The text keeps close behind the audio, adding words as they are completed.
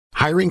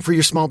Hiring for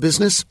your small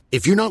business?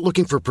 If you're not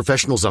looking for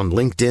professionals on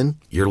LinkedIn,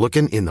 you're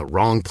looking in the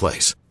wrong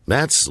place.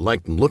 That's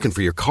like looking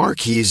for your car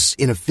keys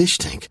in a fish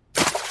tank.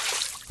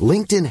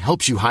 LinkedIn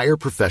helps you hire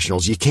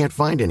professionals you can't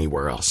find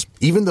anywhere else,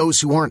 even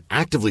those who aren't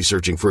actively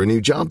searching for a new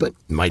job but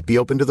might be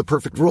open to the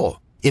perfect role.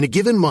 In a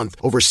given month,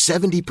 over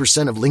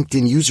 70% of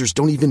LinkedIn users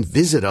don't even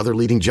visit other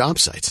leading job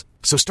sites.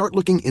 So start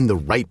looking in the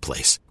right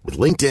place. With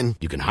LinkedIn,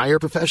 you can hire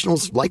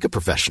professionals like a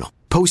professional.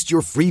 Post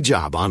your free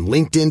job on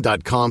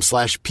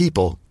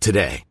linkedin.com/people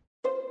today.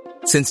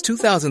 Since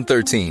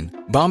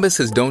 2013, Bombas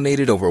has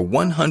donated over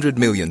 100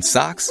 million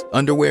socks,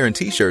 underwear, and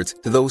T-shirts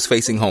to those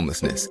facing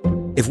homelessness.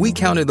 If we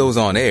counted those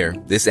on air,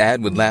 this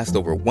ad would last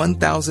over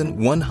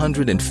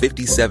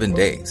 1,157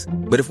 days.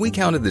 But if we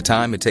counted the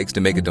time it takes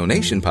to make a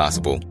donation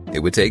possible, it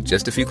would take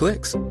just a few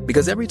clicks.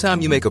 Because every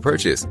time you make a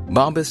purchase,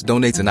 Bombas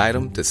donates an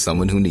item to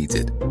someone who needs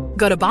it.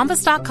 Go to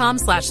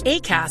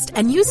bombas.com/ACAST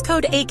and use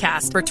code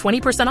ACAST for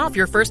 20% off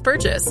your first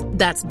purchase.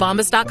 That's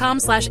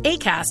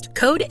bombas.com/ACAST,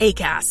 code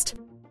ACAST.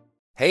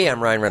 Hey,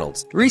 I'm Ryan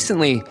Reynolds.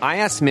 Recently, I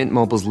asked Mint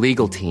Mobile's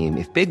legal team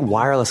if big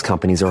wireless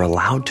companies are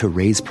allowed to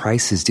raise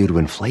prices due to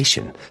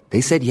inflation. They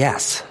said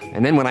yes.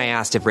 And then when I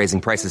asked if raising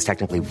prices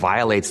technically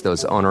violates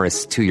those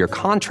onerous 2-year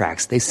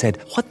contracts, they said,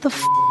 "What the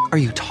f*** are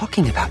you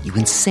talking about, you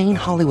insane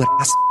Hollywood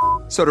ass?"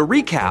 So to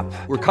recap,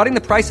 we're cutting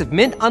the price of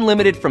Mint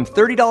Unlimited from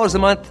 $30 a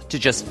month to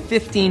just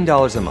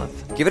 $15 a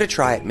month. Give it a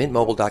try at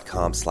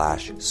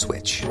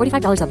mintmobile.com/switch.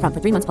 $45 up front for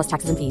 3 months plus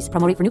taxes and fees.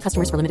 Promo rate for new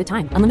customers for limited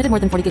time. Unlimited more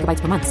than 40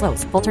 gigabytes per month.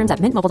 Slows full terms at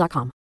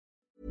mintmobile.com.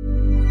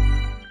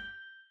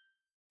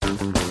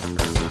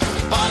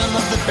 Bottom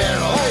of the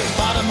barrel,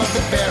 bottom of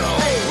the barrel,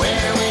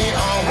 where we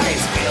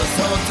always feel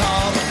so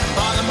tall.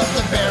 Bottom of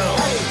the barrel,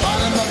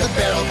 bottom of the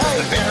barrel,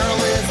 'cause the barrel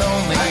is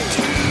only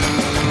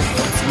 2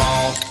 foot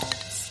small.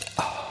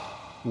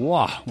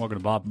 Wow, welcome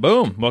to Bob.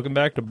 Boom. Welcome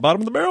back to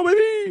Bottom of the Barrel,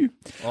 baby.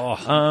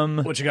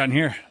 What you got in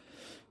here?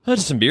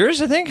 Just some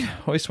beers, I think.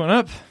 Hoist one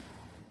up.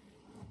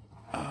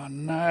 Oh,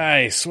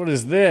 nice. What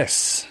is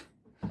this?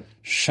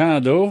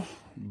 Shenandoah,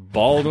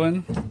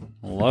 Baldwin.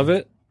 Love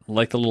it.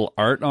 Like the little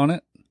art on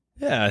it.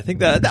 Yeah, I think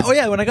that oh,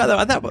 yeah, when I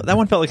got that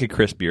one felt like a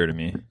crisp beer to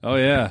me. Oh,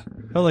 yeah.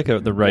 Felt like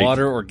the right.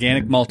 Water,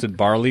 organic malted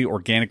barley,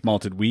 organic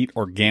malted wheat,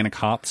 organic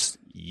hops,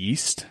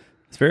 yeast.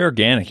 It's very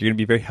organic. You're going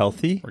to be very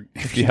healthy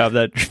if you have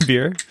that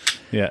beer.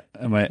 Yeah.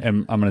 I'm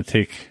going to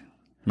take,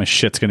 my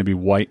shit's going to be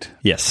white.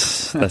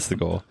 Yes, that's the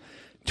goal.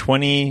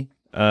 20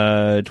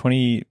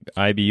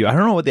 IBU. I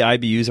don't know what the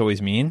IBUs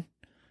always mean,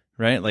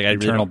 right? Like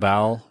internal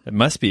bowel. It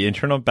must be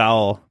internal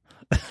bowel.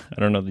 I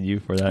don't know the U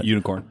for that.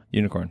 Unicorn.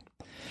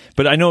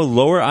 But I know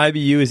lower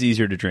IBU is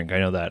easier to drink. I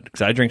know that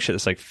because I drink shit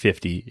that's like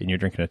 50 and you're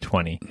drinking a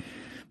 20.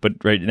 But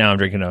right now I'm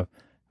drinking a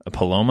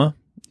Paloma.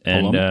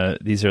 And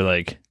these are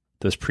like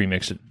those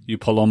pre-mixed. You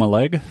Paloma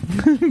leg?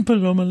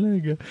 Paloma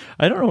leg.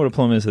 I don't know what a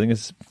Paloma is. I think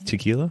it's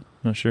tequila. I'm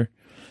not sure.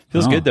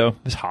 Feels good though.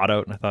 It's hot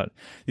out, and I thought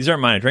these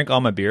aren't mine. I drank all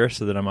my beer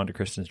so that I'm on to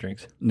Kristen's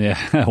drinks. Yeah,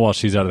 while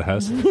she's out of the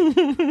house.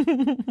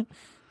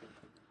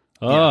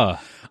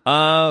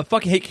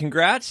 Fucking hey,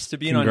 congrats to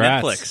being on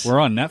Netflix. We're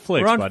on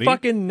Netflix, buddy. We're on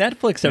fucking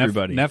Netflix,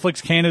 everybody.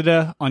 Netflix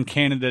Canada on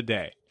Canada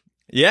Day.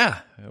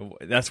 Yeah,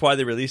 that's why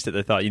they released it.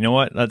 They thought, you know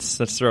what? Let's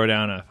throw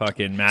down a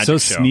fucking magic show.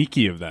 So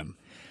sneaky of them,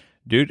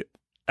 dude.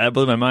 That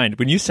blew my mind.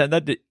 When you said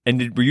that,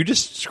 were you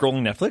just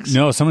scrolling Netflix?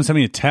 No, someone sent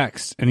me a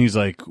text, and he's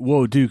like,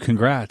 "Whoa, dude,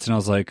 congrats!" And I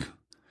was like.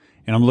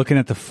 And I'm looking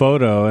at the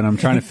photo, and I'm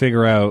trying to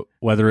figure out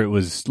whether it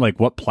was,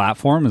 like, what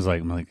platform is like.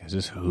 I'm like, is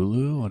this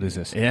Hulu? What is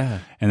this? Yeah.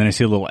 And then I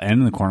see a little N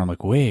in the corner. I'm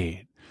like,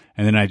 wait.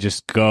 And then I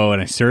just go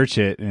and I search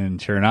it, and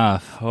sure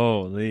enough.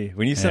 Holy.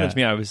 When you sent it to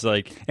me, I was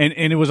like. And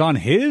it was on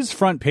his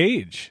front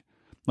page.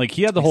 Like,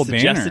 he had the whole banner.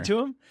 Suggested to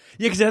him?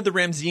 Yeah, because it had the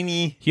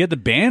Ramzini. He had the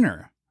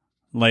banner.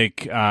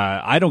 Like,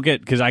 I don't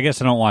get, because I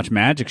guess I don't watch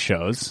magic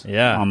shows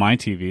on my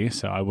TV,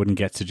 so I wouldn't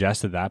get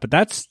suggested that. But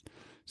that's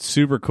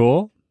super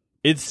cool.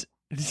 It's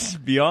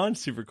beyond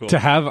super cool to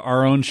have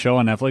our own show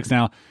on Netflix.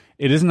 Now,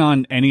 it isn't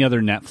on any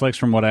other Netflix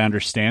from what I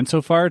understand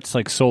so far. It's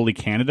like solely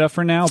Canada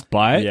for now,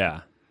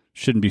 but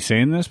shouldn't be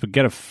saying this, but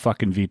get a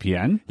fucking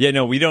VPN. Yeah,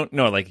 no, we don't.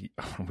 No, like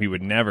we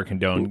would never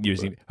condone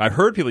using. I've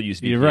heard people use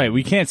VPN. You're right.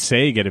 We can't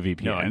say get a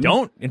VPN. No,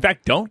 don't. In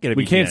fact, don't get a VPN.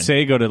 We can't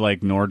say go to like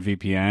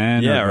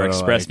NordVPN. Or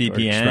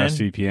ExpressVPN.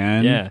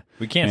 ExpressVPN. Yeah,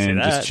 we can't say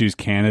that. Just choose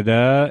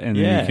Canada, and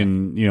then you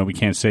can. We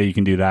can't say you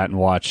can do that and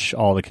watch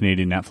all the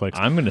Canadian Netflix.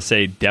 I'm going to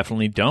say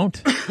definitely don't.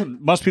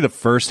 Must be the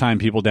first time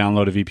people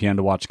download a VPN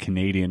to watch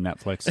Canadian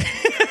Netflix.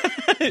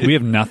 We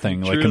have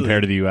nothing like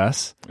compared to the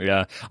US.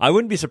 Yeah, I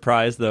wouldn't be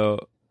surprised though.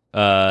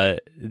 I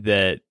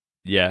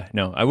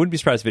wouldn't be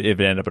surprised if it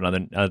ended up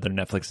on other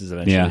Netflixes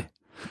eventually. Yeah,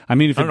 I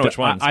mean,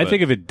 I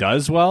think if it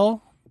does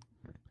well,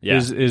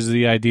 is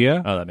the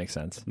idea. Oh, that makes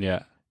sense.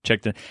 Yeah,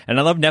 checked in, and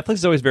I love Netflix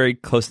is always very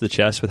close to the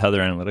chest with how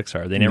their analytics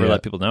are. They never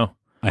let people know.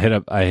 I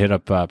hit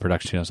up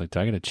production. I was like, do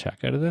I get a check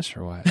out of this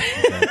or what?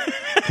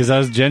 Because I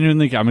was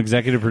genuinely, I'm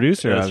executive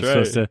producer. That's I was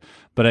supposed to,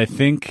 but I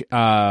think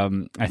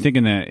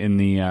in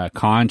the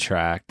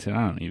contract, and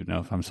I don't even know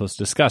if I'm supposed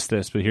to discuss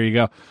this, but here you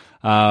go.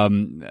 I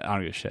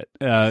don't give a shit.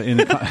 In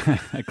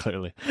the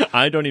clearly,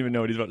 I don't even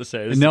know what he's about to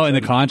say. In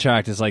the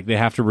contract is like they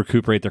have to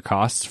recuperate their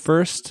costs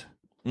first.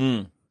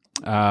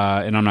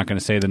 And I'm not going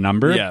to say the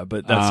number. Yeah,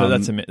 but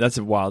that's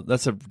a wild.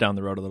 That's down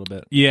the road a little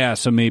bit. Yeah,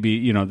 so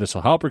maybe this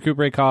will help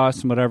recuperate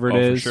costs and whatever it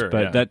is. For sure,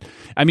 but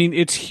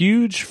it's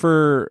huge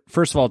for.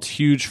 First of all, it's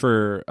huge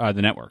for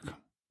the network.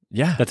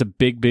 Yeah, that's a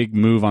big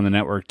move on the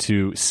network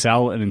to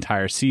sell an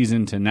entire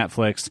season to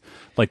Netflix.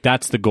 Like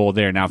that's the goal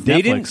there. Now, if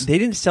they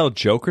didn't sell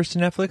Jokers to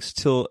Netflix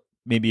till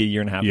maybe a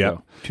year and a half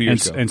ago, 2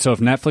 years ago. And so if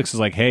Netflix is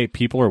like, hey,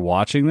 people are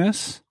watching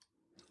this,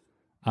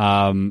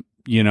 then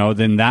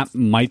that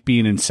might be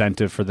an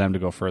incentive for them to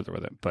go further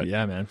with it. But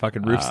yeah, man,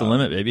 fucking roof's the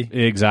limit, baby.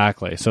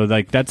 Exactly. So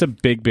like that's a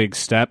big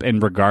step.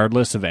 And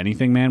regardless of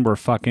anything, man,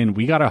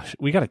 we got a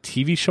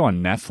TV show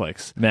on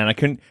Netflix. Man, I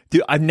couldn't.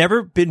 Dude, I've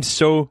never been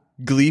so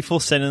gleeful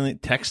sending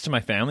texts to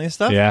my family and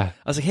stuff. Yeah,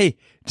 I was like, hey,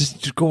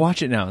 just go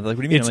watch it now. Like, what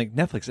do you mean? I'm like,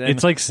 Netflix. And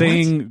it's like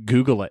saying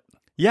Google it.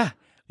 Yeah.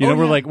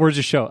 We're like, where's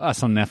your show?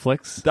 Us on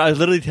Netflix. I was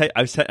literally,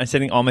 I'm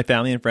sending all my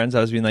family and friends.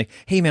 I was being like,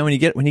 hey man, when you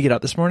get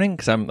up this morning,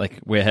 because I'm like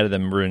way ahead of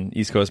them. We're in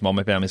East Coast, all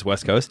my family's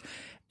West Coast,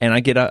 and I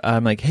get up.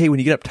 I'm like, hey, when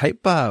you get up,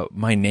 type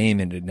my name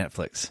into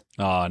Netflix.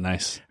 Oh,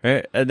 nice.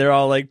 Right, and they're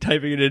all like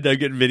typing it in. I'm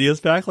getting videos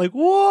back. Like,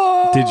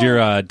 whoa!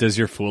 Does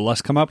your Fool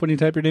Us come up when you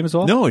type your name as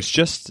well? No, it's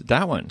just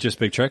that one. Just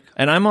Big Trick.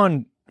 And I'm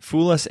on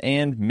Fool Us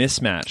and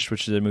Mismatched,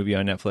 which is a movie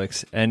on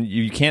Netflix, and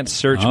you can't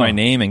search my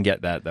name and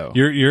get that though.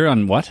 You're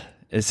on what?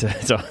 It's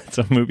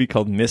a movie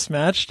called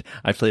Mismatched.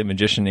 I play a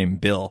magician named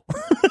Bill.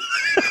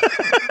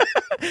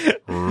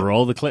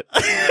 Roll the clip.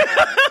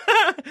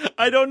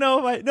 I don't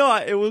know if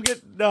it will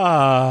get.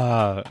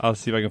 I'll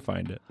see if I can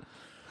find it.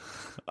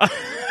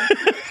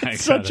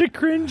 Such a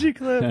cringy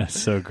clip. That's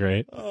so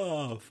great.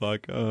 Oh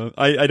fuck.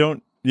 I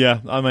don't. Yeah,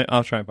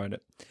 I'll try and find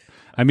it.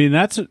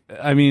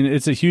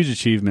 It's a huge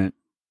achievement,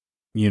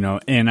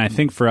 and I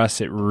think for us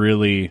it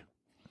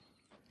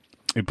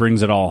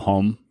brings it all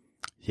home.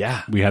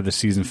 Yeah, we had the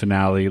season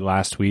finale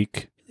last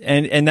week,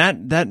 and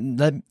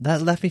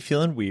that left me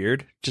feeling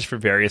weird, just for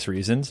various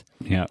reasons.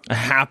 Yeah,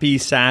 happy,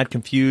 sad,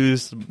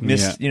 confused,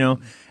 and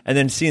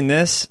then seeing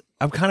this,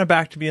 I'm kind of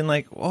back to being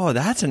like, oh,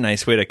 that's a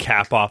nice way to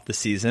cap off the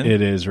season.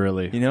 It is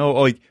really,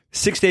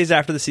 6 days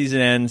after the season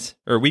ends,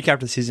 or a week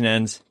after the season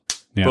ends,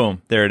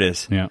 boom, there it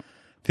is. Yeah.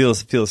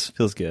 Feels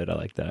good. I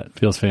like that.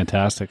 Feels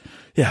fantastic.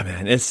 Yeah,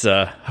 man. It's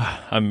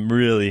I'm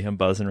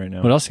buzzing right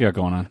now. What else you got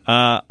going on?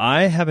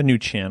 I have a new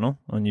channel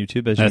on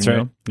YouTube, as That's you know.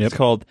 Right. Yep. It's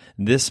called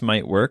This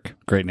Might Work.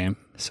 Great name.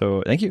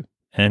 So thank you.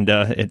 And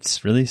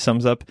it's really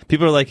sums up.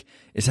 People are like,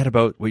 is that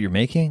about what you're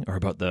making or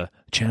about the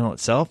channel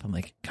itself? I'm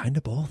like, kind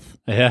of both.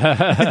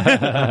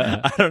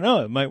 Yeah. I don't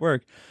know. It might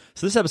work.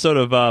 So this episode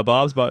of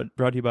Bob's brought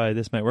to you by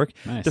This Might Work.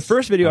 Nice. The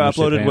first video I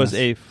uploaded was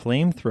a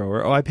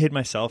flamethrower. Oh, I paid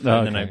myself,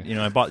 and then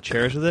I bought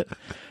chairs with it.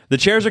 The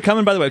chairs are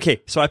coming, by the way.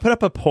 Okay, so I put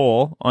up a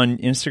poll on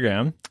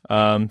Instagram,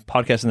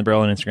 Podcast in the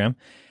Barrel on Instagram,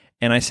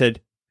 and I said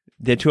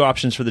they had two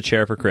options for the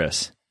chair for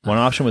Chris. One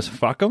option was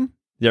fuck him.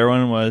 The other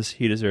one was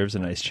he deserves a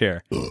nice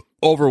chair.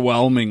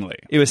 Overwhelmingly.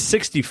 It was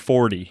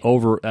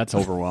 60-40. That's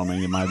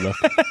overwhelming in my book.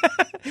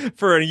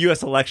 For a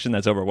U.S. election,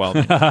 that's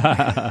overwhelming.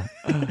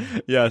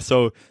 Yeah,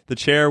 so the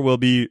chair will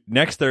be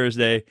next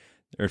Thursday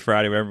or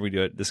Friday, wherever we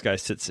do it. This guy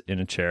sits in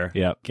a chair.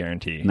 Yep.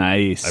 Guarantee.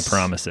 Nice. I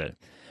promise it.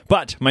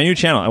 But my new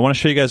channel, I want to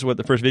show you guys what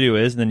the first video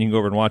is, and then you can go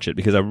over and watch it,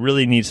 because I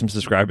really need some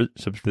subscribers.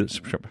 I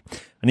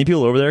need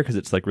people over there because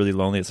it's like really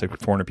lonely. It's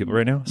like 400 people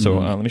right now. So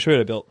let me show you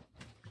what I built.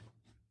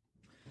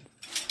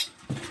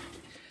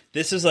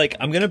 This is like,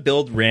 I'm going to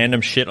build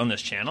random shit on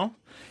this channel.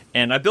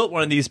 And I built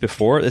one of these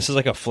before. This is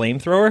like a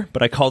flamethrower,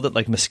 but I called it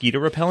like mosquito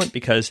repellent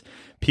because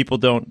people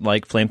don't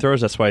like flamethrowers.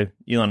 That's why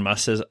Elon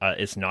Musk says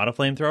it's not a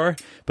flamethrower,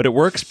 but it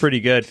works pretty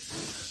good.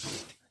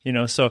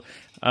 So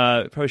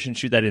probably shouldn't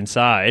shoot that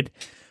inside.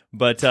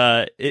 But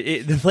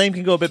the flame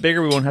can go a bit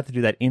bigger. We won't have to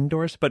do that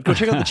indoors. But go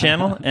check out the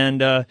channel.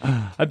 And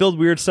I build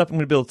weird stuff. I'm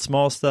going to build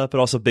small stuff, but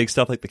also big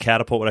stuff like the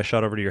catapult, what I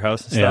shot over to your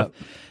house and stuff.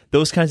 Yeah.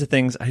 Those kinds of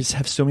things. I just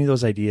have so many of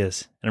those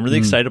ideas. And I'm really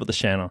excited about the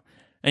channel.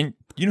 And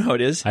you know how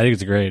it is. I think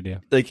it's a great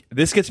idea. Like,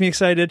 this gets me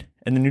excited,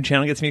 and the new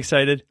channel gets me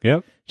excited.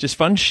 Yep. Just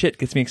fun shit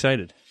gets me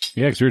excited.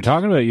 Yeah, because we were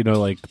talking about,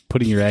 like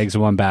putting your eggs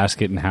in one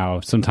basket and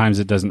how sometimes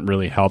it doesn't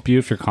really help you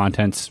if your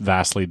content's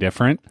vastly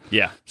different.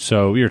 Yeah.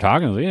 So we were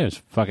talking, it's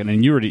fucking,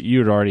 and you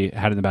had already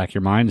had in the back of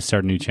your mind to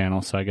start a new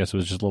channel. So I guess it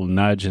was just a little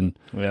nudge, and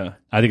yeah,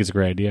 I think it's a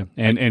great idea.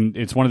 And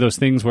it's one of those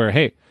things where,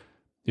 hey,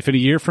 if in a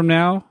year from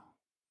now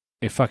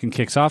it fucking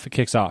kicks off, it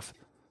kicks off,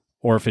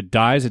 or if it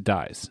dies, it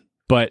dies.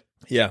 But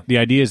yeah, the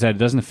idea is that it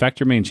doesn't affect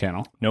your main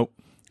channel. Nope.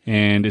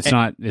 And it's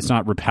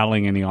not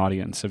repelling any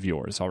audience of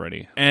yours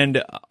already.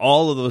 And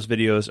all of those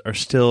videos are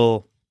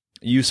still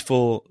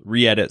useful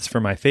re-edits for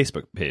my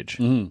Facebook page,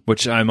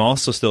 which I'm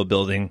also still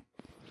building.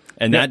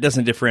 And that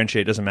doesn't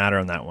differentiate, doesn't matter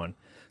on that one.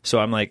 So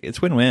I'm like, it's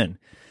win-win.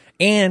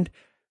 And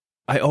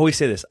I always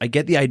say this. I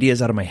get the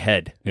ideas out of my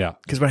head. Yeah.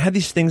 Because when I have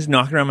these things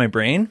knocking around my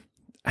brain,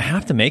 I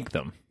have to make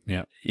them.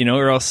 Yeah. You know,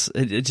 or else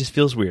it just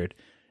feels weird.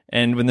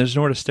 And when there's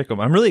nowhere to stick them,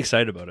 I'm really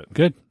excited about it.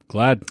 Good.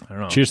 Glad. I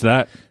don't know. Cheers to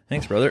that.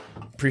 Thanks, brother.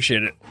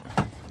 Appreciate it.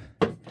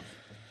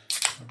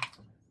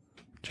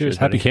 Cheers.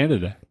 Happy Canada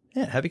Day.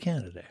 Yeah, happy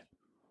Canada Day.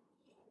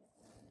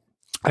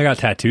 I got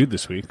tattooed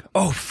this week.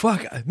 Oh,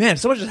 fuck. Man,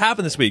 so much has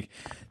happened this week.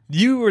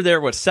 You were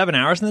there, 7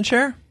 hours in the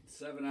chair?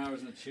 7 hours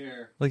in the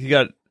chair. Like you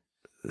got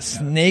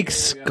snake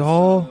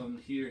skull,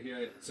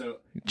 So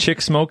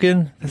chick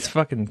smoking. That's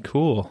fucking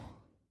cool.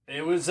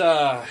 it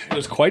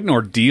was quite an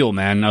ordeal,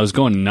 man. I was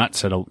going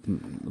nuts I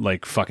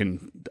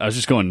was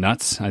just going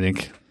nuts, I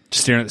think.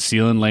 Just staring at the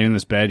ceiling, laying in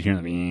this bed,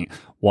 hearing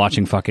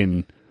watching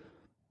the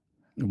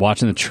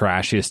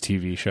trashiest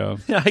TV show.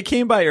 Yeah, I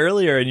came by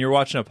earlier and you're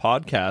watching a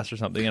podcast or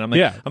something, and I'm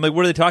like,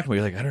 what are they talking about?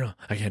 You're like, I don't know,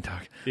 I can't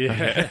talk. Yeah.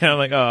 And I'm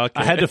like, oh,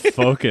 okay. I had to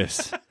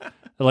focus.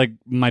 Like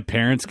my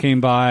parents came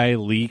by,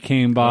 Lee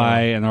came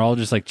by, and they're all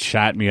just like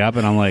chatting me up,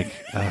 and I'm like,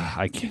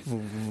 I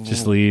can't.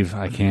 Just leave.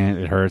 I can't.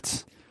 It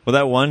hurts. Well,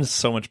 that one's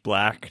so much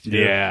black. Too.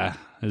 Yeah,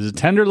 there's a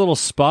tender little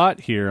spot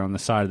here on the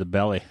side of the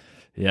belly.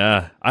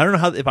 Yeah, I don't know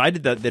how. If I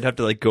did that, they'd have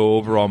to like go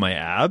over all my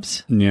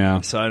abs. Yeah.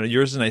 So I know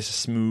yours is nice,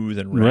 smooth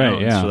and round.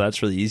 Right, yeah. So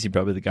that's really easy.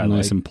 Probably the guy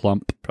Nice and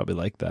plump. probably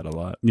liked that a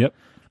lot. Yep.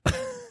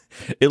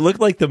 It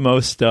looked like the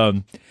most.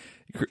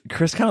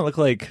 Chris kind of looked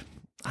like,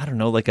 I don't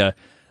know, like a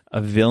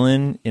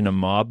villain in a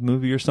mob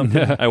movie or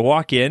something. I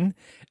walk in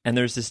and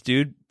there's this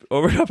dude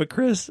over top of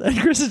Chris, and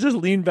Chris is just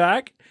leaned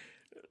back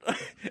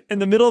in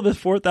the middle of his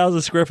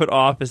 4,000 square foot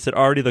office that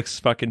already looks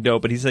fucking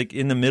dope. But he's like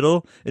in the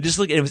middle. It just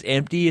looked. It was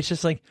empty. It's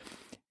just like.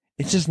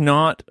 It's just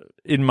not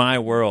in my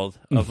world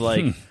of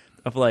like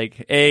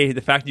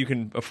the fact that you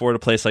can afford a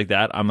place like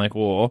that. I'm like,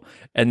 whoa.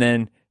 And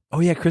then,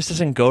 oh yeah, Chris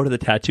doesn't go to the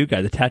tattoo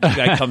guy. The tattoo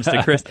guy comes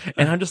to Chris,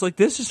 and I'm just like,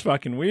 this is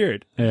fucking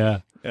weird. Yeah.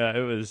 Yeah,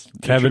 it was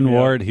Kevin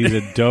Ward. He's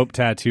a dope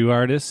tattoo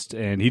artist,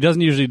 and he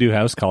doesn't usually do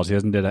house calls. He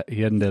hadn't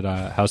did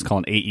a house call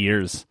in 8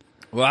 years.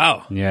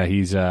 Wow. Yeah,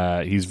 he's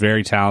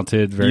very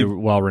talented, very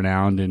well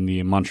renowned in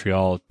the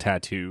Montreal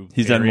tattoo.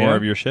 He's done more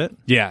of your shit.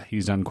 Yeah,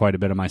 he's done quite a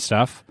bit of my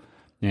stuff.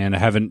 And I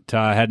haven't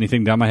had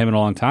anything done by him in a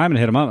long time, and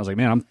I hit him up. I was like,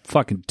 man, I'm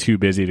fucking too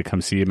busy to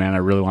come see you, man. I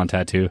really want a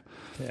tattoo.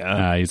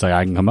 Yeah. He's like,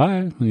 I can come by.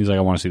 And he's like,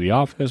 I want to see the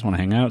office, want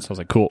to hang out. So I was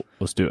like, cool,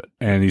 let's do it.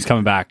 And he's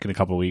coming back in a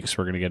couple of weeks.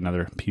 We're going to get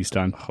another piece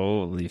done.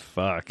 Holy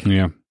fuck.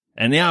 Yeah.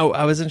 And yeah,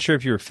 I wasn't sure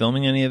if you were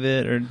filming any of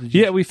it. Or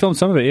Yeah, we filmed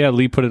some of it. Yeah,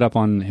 Lee put it up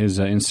on his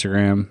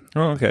Instagram.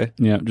 Oh, okay.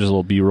 Yeah, just a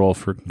little B-roll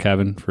for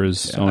Kevin for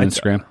his own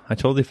Instagram. I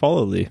totally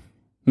follow Lee.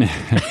 Yeah,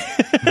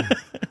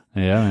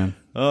 man.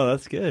 Oh,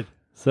 that's good.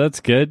 So that's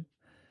good.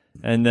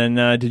 And then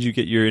did you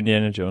get your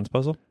Indiana Jones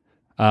puzzle?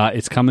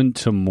 It's coming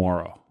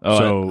tomorrow.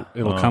 Oh,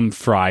 It'll come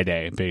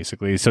Friday,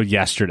 basically. So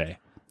yesterday.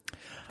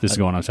 This is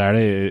going on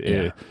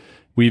Saturday.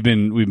 We've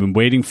been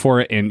waiting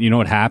for it, and you know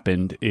what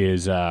happened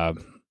is the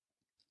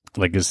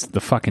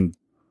fucking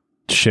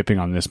shipping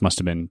on this must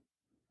have been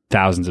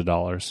thousands of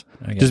dollars.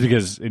 Just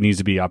because it needs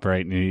to be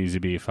upright and it needs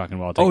to be fucking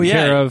well taken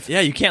care of.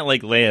 Yeah, you can't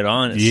like lay it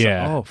on.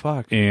 Oh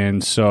fuck.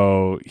 And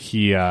so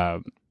he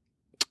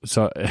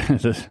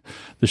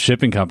the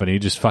shipping company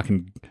just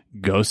fucking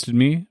ghosted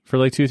me for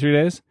like 2-3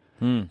 days.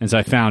 And so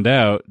I found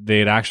out they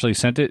had actually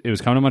sent it. It was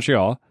coming to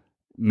Montreal,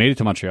 made it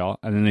to Montreal,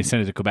 and then they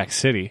sent it to Quebec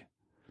City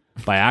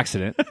by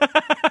accident.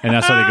 And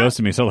that's why they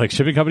ghosted me. So like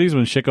shipping companies,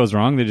 when shit goes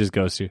wrong, they just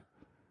ghost you.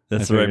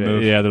 That's the right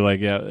move. Yeah, they're like,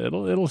 yeah,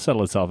 it'll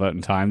settle itself out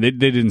in time. They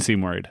didn't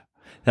seem worried.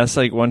 That's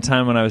like one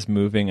time when I was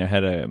moving, I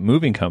had a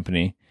moving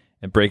company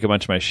and break a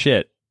bunch of my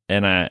shit,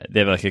 and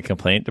they have like a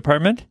complaint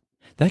department.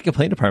 That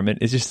complaint department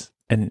is just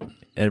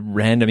a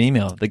random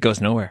email that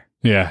goes nowhere.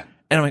 Yeah.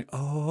 And I'm like,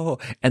 oh.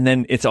 And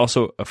then it's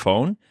also a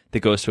phone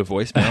that goes to a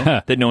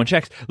voicemail that no one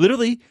checks.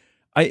 Literally,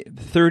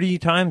 30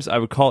 times I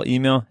would call,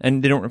 email,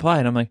 and they don't reply.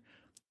 And I'm like,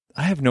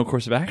 I have no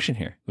course of action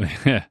here.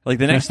 Like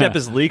the next step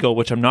is legal,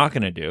 which I'm not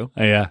going to do.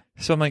 Yeah.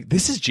 So I'm like,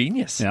 this is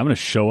genius. Yeah, I'm going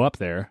to show up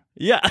there.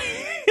 Yeah.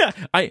 Yeah.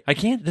 I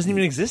can't. It doesn't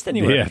even exist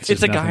anywhere. Yeah,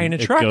 it's a guy in a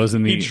truck.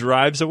 He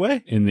drives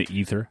away. In the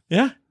ether.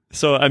 Yeah.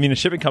 So, I mean, a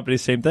shipping company,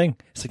 same thing.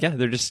 It's like, yeah,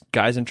 they're just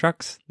guys in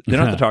trucks. They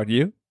don't have to talk to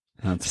you.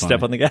 That's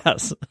Step funny. on the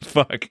gas.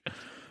 Fuck.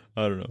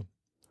 I don't know.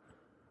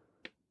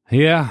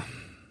 Yeah.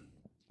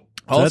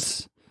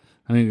 Also,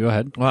 I mean, go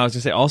ahead. Well, I was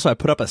going to say, also, I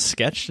put up a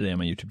sketch today on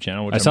my YouTube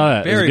channel, which I saw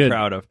that. Very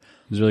proud of. It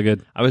was really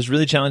good. I was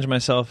really challenging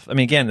myself. I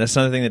mean, again, that's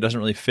another thing that doesn't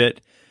really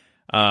fit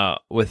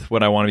with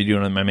what I want to be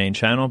doing on my main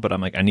channel, but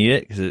I'm like, I need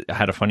it because I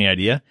had a funny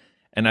idea.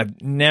 And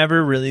I've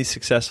never really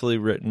successfully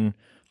written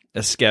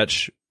a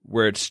sketch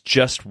where it's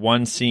just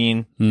one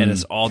scene and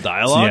it's all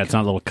dialogue. So, yeah, it's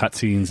not little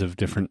cutscenes of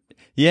different.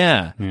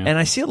 Yeah. And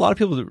I see a lot of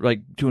people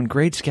like doing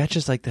great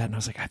sketches like that, and I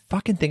was like, I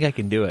fucking think I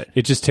can do it.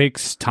 It just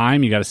takes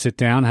time. You got to sit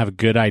down, have a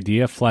good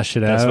idea, flesh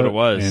it out. That's what it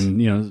was.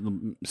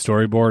 And,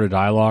 storyboard or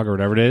dialogue or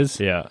whatever it is.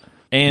 Yeah.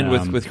 And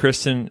with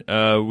Kristen,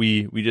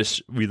 we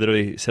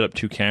literally set up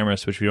 2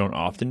 cameras, which we don't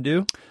often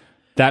do.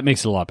 That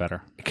makes it a lot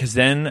better. Because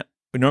then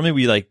normally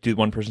we like do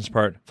one person's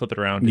part, flip it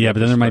around. Yeah,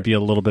 but then there might be a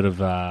little bit of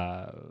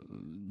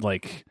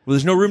like, Well,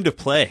 there's no room to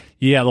play.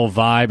 yeah, a little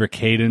vibe or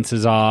cadence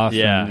is off.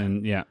 Yeah.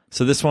 And yeah,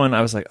 So this one,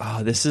 I was like,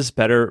 oh, this is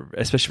better,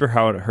 especially for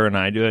how her and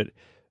I do it,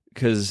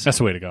 because that's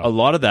the way to go. a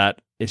lot of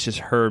that is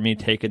just me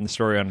taking the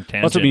story on a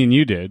tangent. That's what me and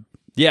you did.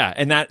 Yeah,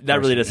 and that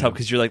really does help,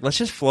 because you're like, let's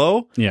just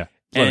flow. Yeah,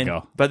 let it And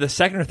go. by the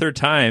second or third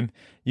time,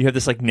 you have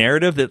this like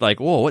narrative that like,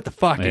 whoa, what the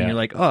fuck? Yeah. And you're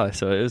like, oh,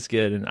 so it was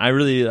good. And I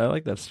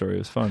like that story. It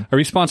was fun. Are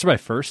we sponsored by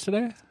First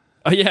today?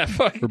 Oh yeah,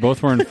 fuck. We're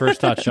both wearing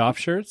First.shop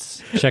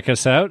shirts. Check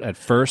us out at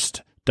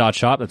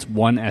First.shop. That's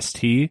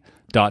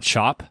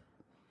 1st.shop.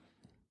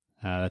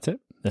 That's it.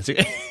 That's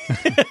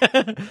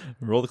it.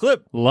 Roll the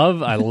clip.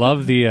 I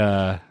love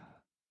the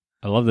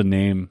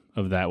name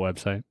of that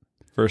website.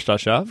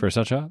 First.shop.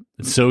 First.shop.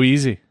 It's so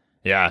easy.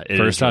 Yeah, it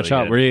First.shop. is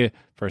really Where are you?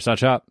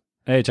 First.shop.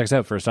 Hey, check us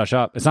out.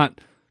 First.shop. It's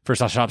not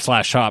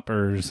First.shop/shop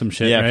or some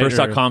shit. Yeah, right?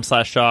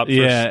 first.com/shop.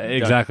 Yeah,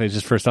 exactly.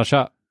 Just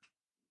First.shop.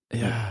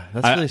 Yeah,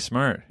 that's really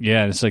smart.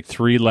 Yeah, it's like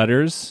 3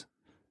 letters,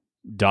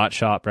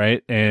 .shop,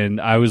 right?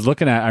 And I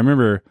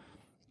remember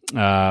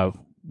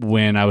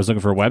when I was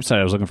looking for a website,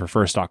 I was looking for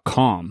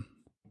First.com.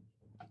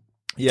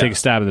 Yeah. Take a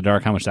stab in the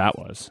dark how much that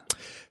was.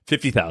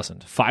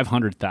 $50,000.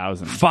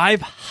 $500,000.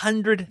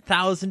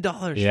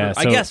 $500,000. Yeah,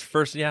 I guess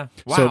first, yeah.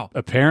 Wow. So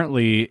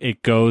apparently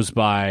it goes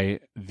by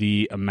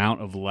the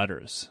amount of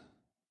letters.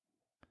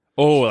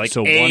 Oh, like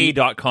So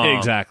A.com.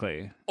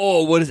 Exactly.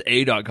 Oh, what is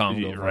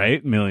A.com go for?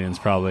 Right? Millions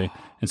probably.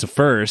 And so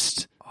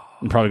first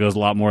probably goes a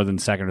lot more than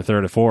second or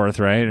third or fourth,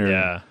 right? Or,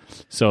 Yeah.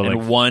 So And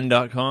like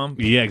one.com?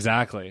 yeah,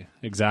 exactly.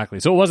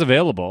 So it was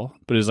available,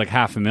 but it was like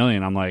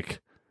 $500,000. I'm like,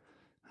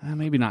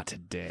 maybe not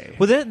today.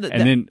 Well, then,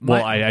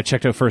 I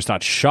checked out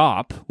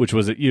First.shop, which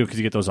was, because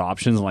you get those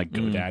options like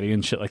GoDaddy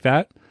and shit like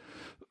that.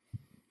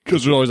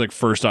 Because there's always like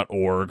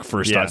First.org,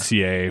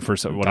 First.ca,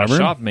 First whatever.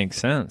 Shop makes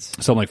sense.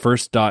 So I'm like,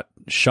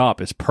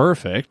 First.shop is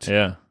perfect.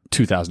 Yeah.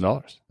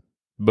 $2,000.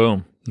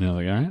 Boom. And they're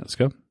like, all right, let's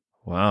go.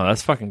 Wow,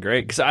 that's fucking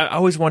great. Because I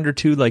always wonder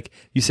too, like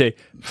you say,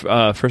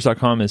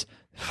 First.com is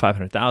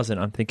 $500,000.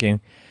 I'm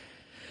thinking,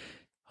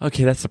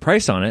 okay, that's the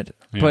price on it.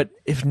 Yeah. But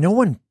if no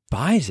one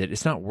buys it,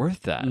 it's not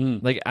worth that.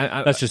 Like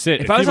That's just it.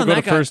 If I was people on go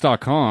that to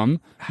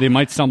First.com, they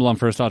might stumble on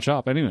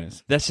First.shop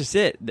anyways. that's just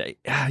it.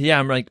 Yeah,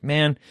 I'm like,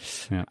 man,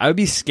 Yeah. I would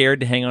be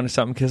scared to hang on to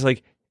something because,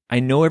 like, I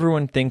know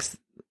everyone thinks,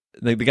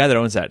 like, the guy that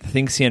owns that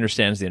thinks he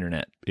understands the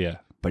internet, Yeah.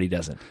 but he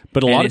doesn't.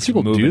 But a And lot of it's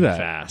people do moving that.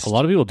 fast. A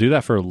lot of people do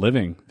that for a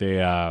living. They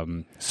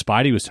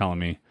Spidey was telling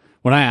me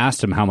when I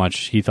asked him how much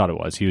he thought it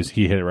was. He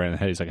hit it right in the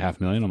head. He's like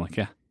 $500,000. I'm like,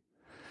 yeah,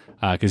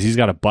 because he's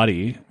got a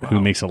buddy who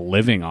makes a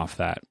living off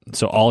that.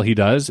 So all he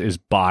does is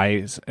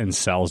buys and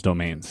sells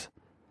domains.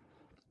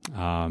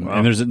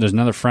 And there's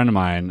another friend of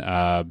mine.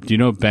 Do you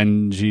know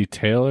Benji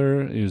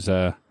Taylor? He was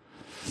a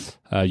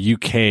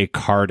UK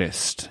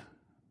cardist,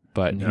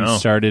 but No. he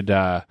started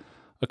a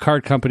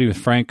card company with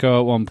Franco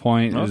at one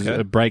point. He was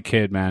Okay. a bright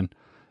kid, man.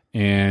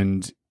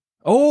 And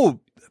Oh,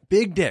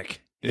 big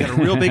dick. He got a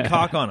real big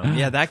cock on him.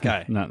 Yeah, that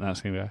guy. not the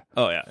same guy.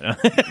 Oh, yeah.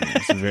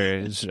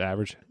 It's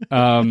average.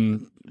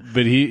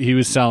 But he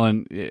was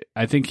selling.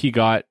 I think he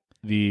got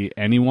the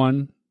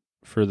Anyone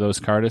for those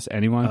cardists.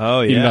 Anyone.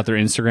 Oh, He even yeah. got their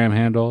Instagram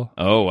handle.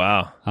 Oh,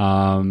 wow.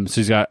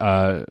 So he's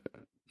got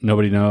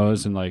Nobody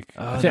Knows and like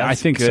Oh, I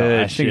think so. good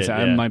I think shit, so.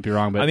 I yeah. might be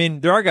wrong, but I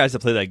mean, there are guys that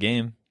play that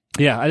game.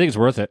 yeah, I think it's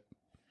worth it.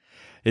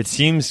 It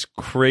seems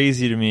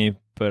crazy to me,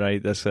 but I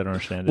don't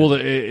understand it. Well,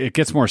 it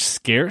gets more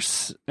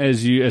scarce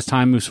as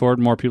time moves forward.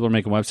 More people are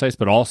making websites,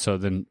 but also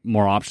then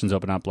more options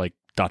open up, like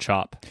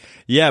 .shop.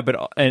 yeah, but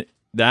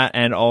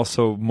and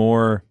also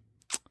more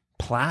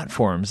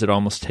platforms that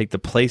almost take the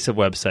place of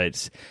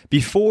websites.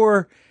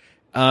 Before,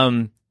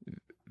 Facebook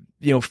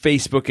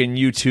and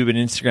YouTube and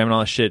Instagram and all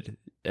that shit,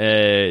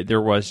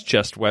 there was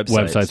just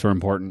websites. Websites were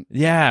important.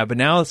 Yeah, but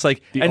now it's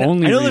like The I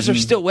only know those are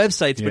reason- still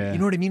websites, but Yeah. you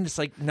know what I mean? It's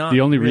like not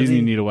The only reason really-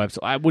 you need a website,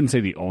 I wouldn't say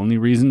the only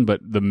reason, but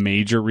the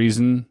major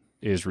reason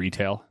is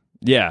retail.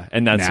 Yeah,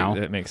 and Now.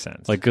 that makes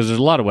sense. Like, because there's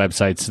a lot of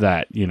websites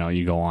that you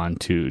go on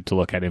to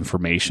look at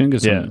information.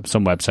 Because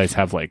some websites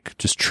have like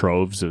just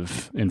troves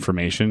of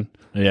information.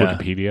 Yeah.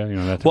 Wikipedia,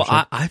 that. well,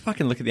 type of shit. I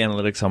fucking look at the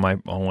analytics on my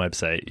own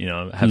website.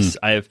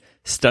 I have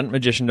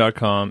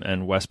stuntmagician.com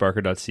and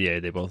westbarker.ca.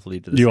 They both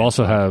lead to the you same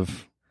also spot.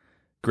 have,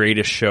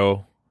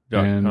 greatestshow.com.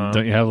 and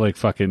don't you have like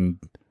fucking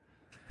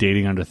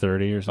dating under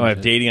 30 or Oh, something? I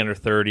have dating under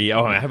 30.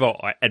 Oh, I have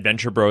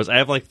Adventure Bros. I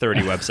have like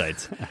 30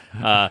 websites.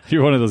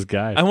 You're one of those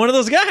guys. I'm one of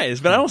those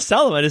guys, but I don't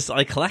sell them.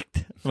 I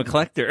collect. I'm a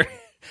collector.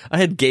 I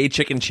had Gay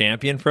Chicken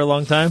Champion for a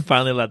long time.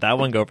 Finally let that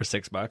one go for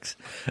 $6.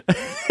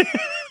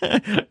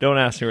 Don't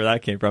ask me where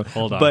that came from.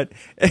 Hold on. But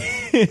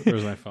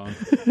Where's my phone?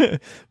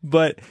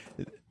 but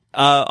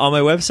on my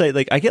website,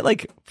 like I get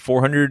like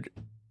 400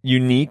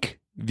 unique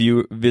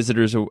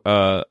visitors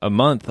a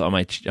month on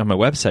my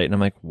website, and I'm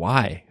like,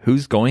 why?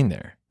 Who's going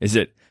there? Is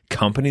it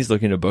companies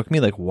looking to book me?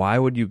 Like, why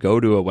would you go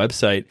to a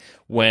website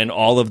when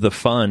all of the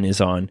fun is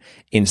on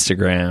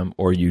Instagram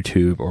or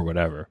YouTube or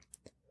whatever?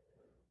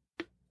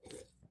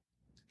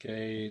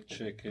 Gay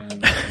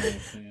chicken.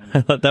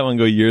 I let that one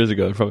go years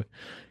ago. Probably.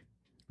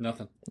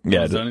 Nothing.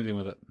 Yeah, Haven't done anything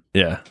with it.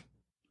 Yeah.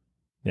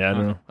 Yeah, I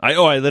don't know.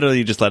 I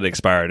literally just let it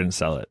expire. I didn't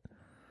sell it.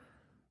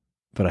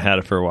 but I had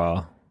it for a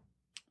while.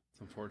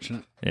 It's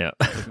unfortunate. Yeah.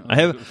 I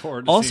have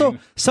Also,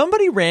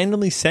 somebody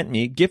randomly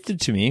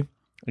gifted to me,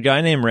 a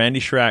guy named Randy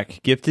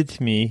Schrack gifted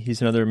to me.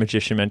 He's another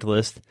magician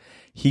mentalist.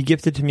 He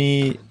gifted to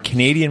me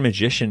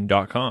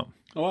CanadianMagician.com.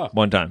 Oh, wow.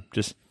 One time,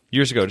 just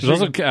years ago. There's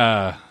also,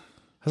 I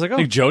was like,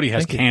 think Jody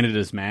has thank you.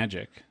 Canada's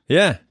Magic.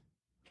 Yeah.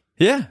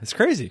 Yeah, it's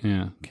crazy.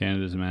 Yeah,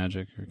 Canada's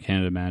Magic or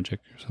Canada Magic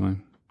or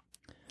something.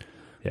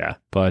 Yeah.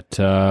 But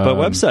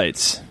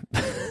websites.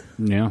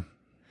 Yeah.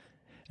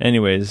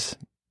 Anyways,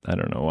 I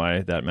don't know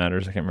why that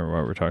matters. I can't remember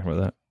why we're talking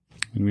about that.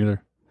 Me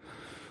neither.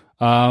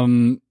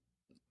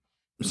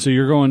 So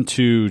you're going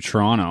to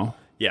Toronto.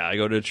 Yeah, I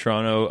go to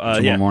Toronto.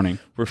 Tomorrow morning.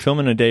 We're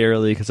filming a day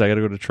early because I got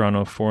to go to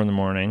Toronto 4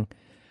 a.m.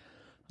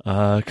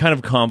 Kind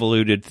of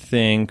convoluted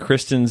thing.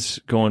 Kristen's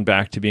going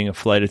back to being a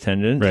flight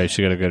attendant. Right,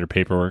 she got to get her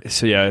paperwork.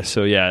 So yeah,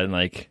 and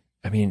like,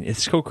 I mean,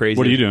 it's so crazy.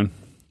 What are you doing?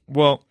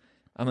 Well,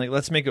 I'm like,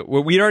 let's make it.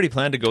 Well, we'd already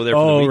planned to go there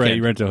for the Oh, weekend. right,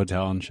 you rented a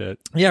hotel and shit.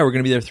 Yeah, we're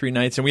going to be there 3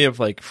 nights, and we have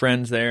like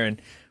friends there,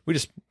 and we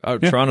just,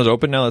 Toronto's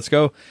open now, let's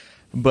go.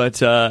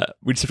 But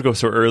we just have to go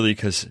so early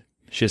because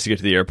she has to get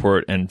to the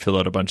airport and fill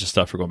out a bunch of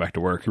stuff for going back to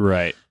work.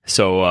 Right.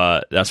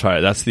 So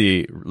that's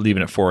the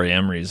leaving at 4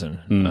 a.m.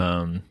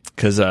 reason.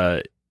 Because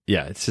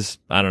yeah, it's just,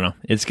 I don't know.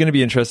 It's going to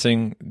be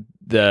interesting.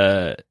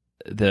 The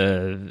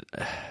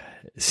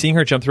seeing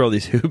her jump through all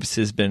these hoops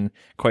has been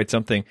quite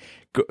something.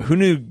 Who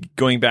knew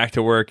going back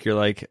to work, you're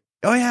like,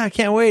 oh yeah, I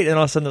can't wait. And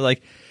all of a sudden they're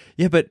like,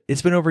 yeah, but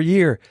it's been over a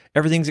year.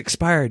 Everything's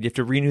expired. You have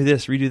to renew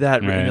this, redo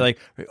that. Right. And you're like,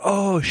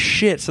 oh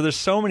shit. So there's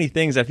so many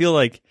things. I feel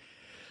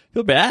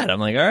bad. I'm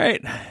like, all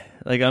right.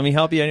 Like, let me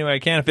help you any way I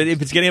can.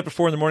 If it's getting up at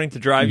 4 a.m. to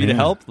drive you to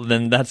help,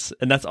 then that's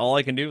all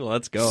I can do.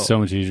 Let's go. So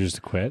much easier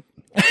to quit.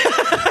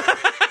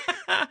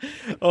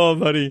 Oh,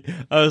 buddy.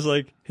 I was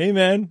like, hey,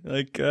 man,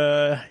 like,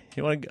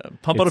 you want to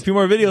pump out a few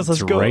more videos?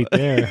 Let's go. Right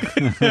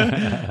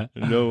there.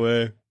 No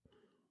way.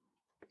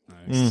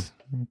 Nice.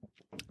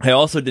 I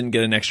also didn't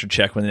get an extra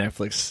check when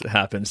Netflix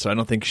happened, so I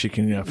don't think she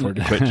can afford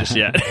to quit just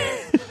yet.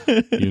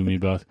 You and me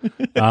both.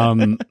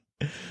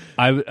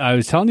 I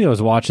was telling you I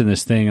was watching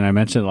this thing, and I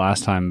mentioned it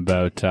last time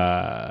about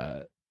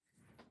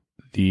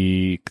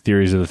the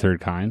theories of the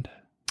third kind.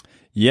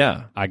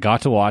 Yeah. I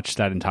got to watch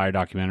that entire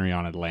documentary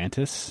on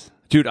Atlantis.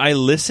 Dude, I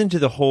listened to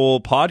the whole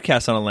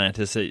podcast on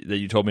Atlantis that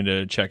you told me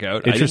to check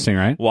out. Interesting,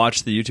 right?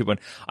 Watch the YouTube one.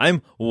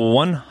 I'm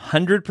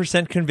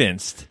 100%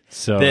 convinced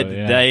that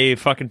they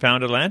fucking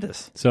found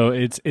Atlantis. So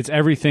it's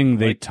everything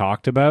they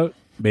talked about,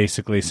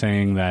 basically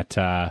saying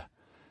that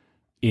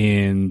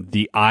in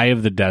the eye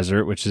of the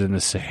desert, which is in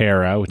the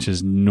Sahara, which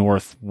is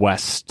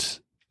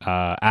northwest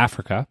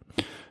Africa,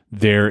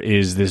 there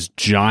is this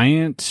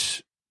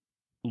giant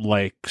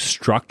like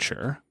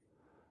structure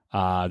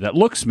that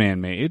looks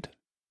man-made.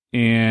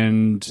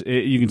 And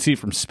you can see it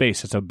from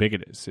space. That's how big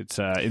it is. It's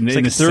in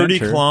the 30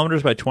 center,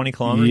 kilometers by 20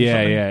 kilometers.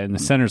 Yeah, yeah. In the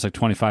center is like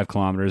 25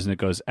 kilometers, and it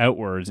goes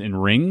outwards in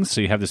rings.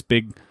 So you have this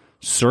big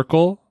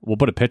circle. We'll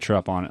put a picture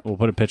up on it. We'll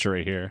put a picture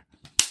right here.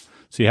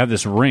 So you have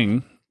this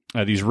ring,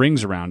 these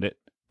rings around it,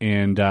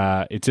 and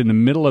it's in the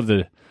middle of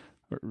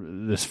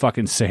this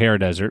fucking Sahara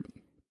desert,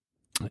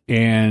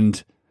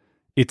 and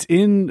it's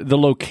in the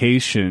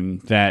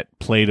location that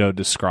Plato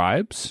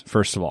describes.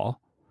 First of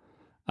all.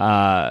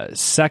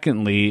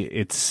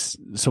 Secondly,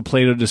 so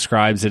Plato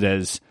describes it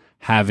as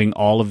having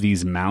all of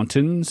these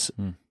mountains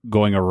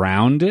going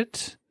around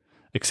it,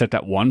 except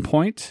at one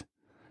point.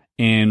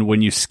 And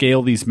when you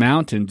scale these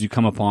mountains, you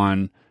come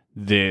upon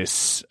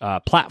this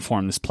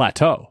platform, this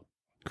plateau.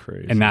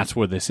 Crazy. And that's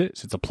where this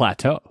is. It's a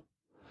plateau.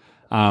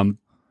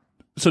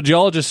 So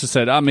geologists have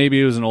said,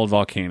 maybe it was an old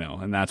volcano,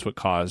 and that's what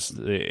caused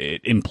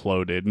it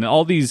imploded, and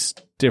all these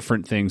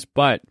different things.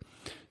 But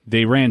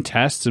they ran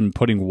tests and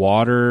putting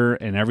water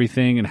and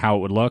everything and how it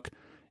would look,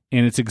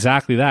 and it's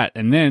exactly that.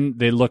 And then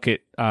they look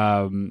at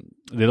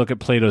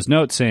Plato's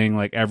notes saying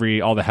like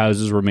all the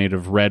houses were made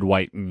of red,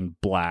 white,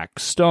 and black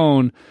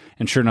stone,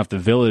 and sure enough, the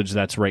village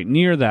that's right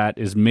near that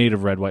is made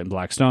of red, white, and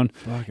black stone.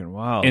 Fucking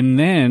wow! And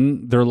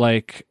then they're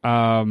like,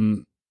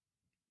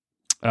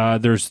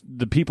 there's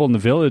the people in the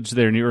village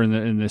there near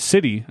in the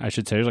city, I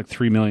should say. There's like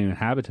 3 million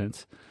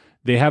inhabitants.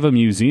 They have a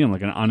museum,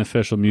 like an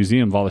unofficial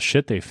museum of all the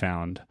shit they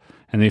found.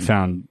 And they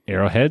found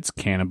arrowheads,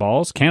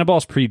 cannonballs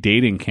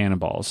predating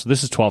cannonballs. So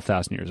this is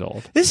 12,000 years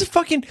old. This is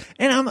fucking,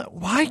 and I'm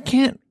like,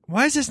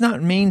 why is this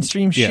not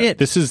mainstream shit?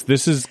 This is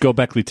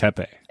Göbekli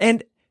Tepe.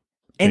 And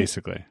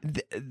basically.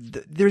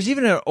 There's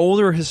even an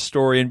older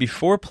historian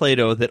before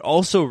Plato that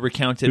also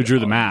recounted who drew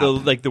the map.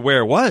 The where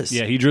it was.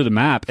 Yeah, he drew the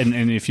map.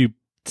 And if you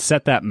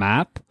set that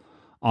map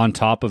on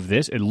top of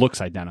this, it looks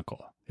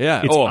identical.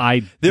 Yeah, it's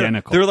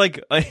identical. They're like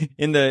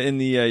in the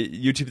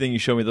YouTube thing you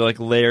showed me. They're like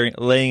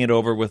laying it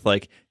over with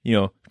like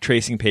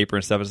tracing paper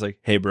and stuff. It's like,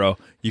 hey, bro,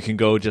 you can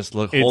go just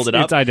hold it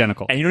up. It's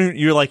identical, and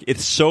you're like,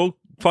 it's so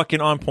fucking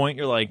on point.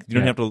 You're like,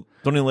 you don't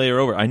even lay it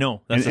over. I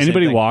know. That's and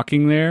anybody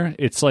walking there,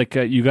 it's like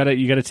you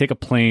gotta take a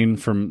plane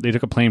from. They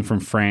took a plane from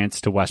France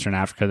to Western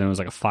Africa. Then it was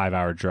like a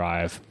 5-hour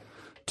drive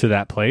to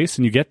that place,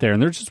 and you get there,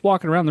 and they're just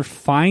walking around. They're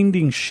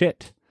finding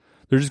shit.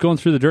 They're just going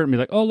through the dirt and be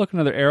like, oh, look,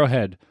 another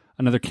arrowhead,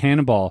 another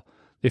cannonball.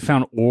 They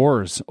found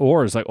ores,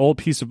 like old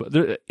piece of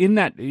in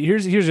that.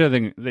 Here's the other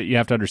thing that you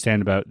have to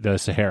understand about the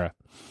Sahara.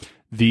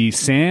 The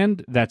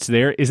sand that's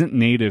there isn't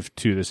native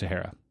to the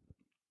Sahara.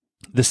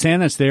 The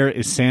sand that's there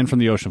is sand from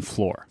the ocean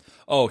floor.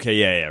 Oh, okay,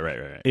 yeah,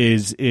 right.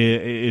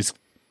 Is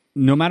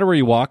no matter where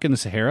you walk in the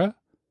Sahara,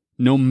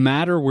 no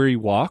matter where you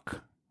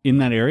walk in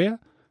that area,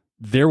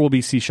 there will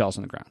be seashells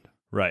on the ground.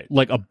 Right.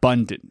 Like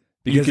abundant.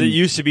 Because it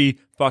used to be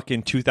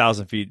fucking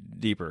 2,000 feet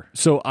deeper.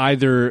 So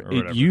either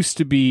it used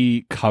to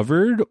be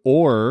covered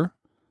or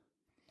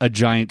a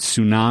giant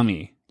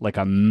tsunami, like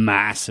a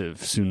massive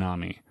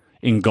tsunami,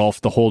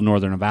 engulfed the whole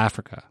northern of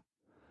Africa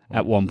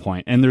at one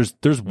point. And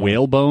there's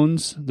whale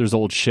bones, there's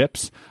old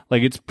ships.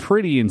 Like, it's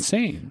pretty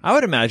insane. I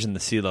would imagine the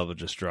sea level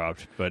just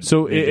dropped. But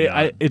so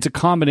it's a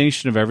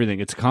combination of everything.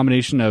 It's a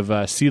combination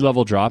of sea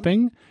level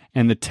dropping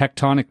and the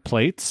tectonic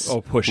plates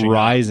pushing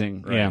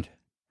rising. Right. Yeah.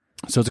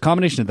 So it's a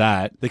combination of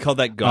that. They call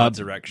that God's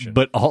erection.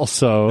 But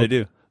also... They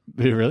do.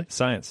 Really?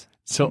 Science.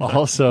 So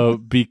also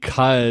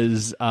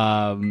because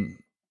prior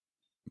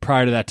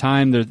to that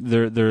time,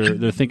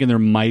 they're thinking there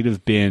might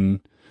have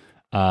been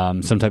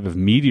some type of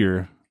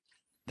meteor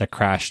that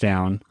crashed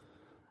down,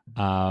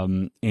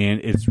 and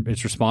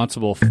it's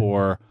responsible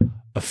for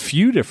a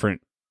few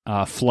different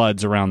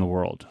floods around the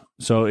world.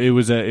 So it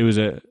was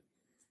a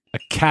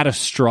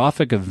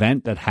catastrophic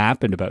event that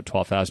happened about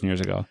 12,000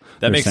 years ago.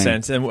 That makes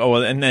sense, and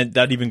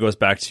that even goes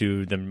back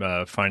to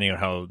them finding out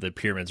how the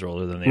pyramids are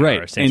older than they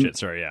are. Same shit.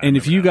 Sorry, yeah. And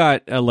if you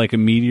got like a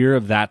meteor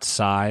of that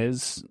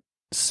size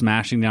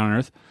smashing down on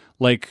Earth,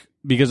 like,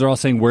 because they're all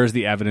saying, "Where's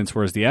the evidence?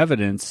 Where's the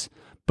evidence?"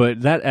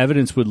 But that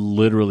evidence would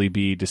literally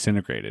be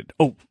disintegrated.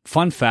 Oh,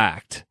 fun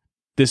fact!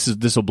 This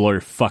will blow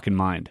your fucking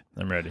mind.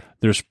 I'm ready.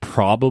 There's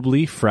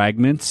probably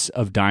fragments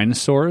of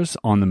dinosaurs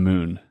on the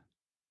moon.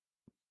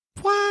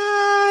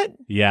 What?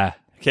 Yeah.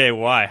 Okay,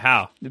 why?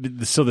 How?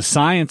 So the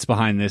science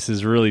behind this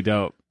is really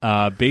dope.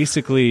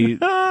 Basically,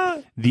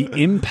 the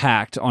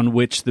impact on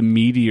which the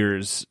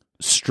meteors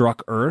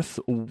struck Earth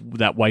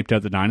that wiped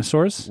out the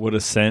dinosaurs. What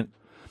a scent.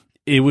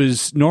 It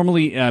was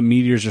normally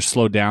meteors are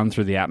slowed down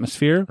through the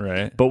atmosphere,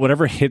 right? But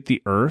whatever hit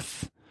the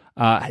Earth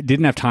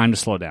didn't have time to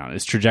slow down.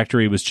 Its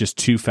trajectory was just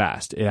too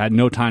fast. It had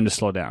no time to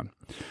slow down.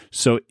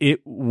 So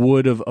it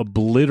would have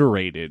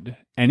obliterated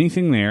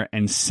anything there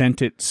and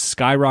sent it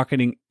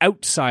skyrocketing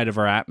outside of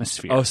our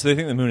atmosphere. Oh, so they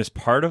think the moon is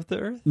part of the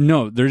Earth?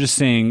 No, they're just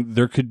saying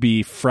there could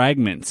be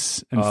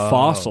fragments and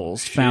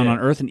fossils found on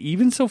Earth, and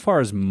even so far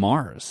as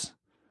Mars.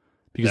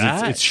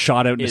 Because it's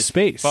shot out into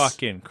space.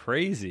 Fucking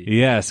crazy.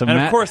 Yeah. So and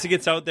of course it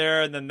gets out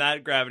there, and then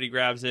that gravity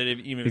grabs it.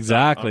 Even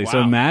exactly. So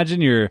imagine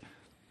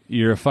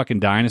you're a fucking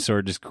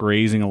dinosaur just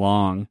grazing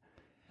along,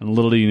 and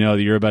little do you know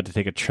that you're about to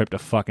take a trip to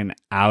fucking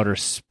outer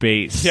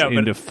space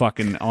into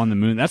fucking on the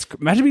moon.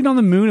 Imagine being on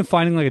the moon and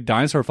finding like a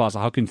dinosaur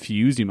fossil. How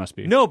confused you must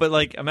be. No, but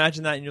like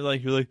imagine that, and you're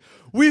like,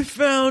 we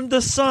found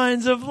the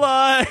signs of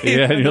life.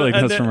 Yeah, and you're like,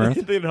 that's from Earth.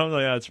 I'm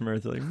like, yeah, it's from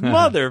Earth. They're like,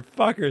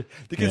 motherfuckers.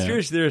 The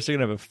conspiracy theorists are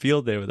gonna have a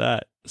field day with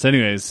that. So,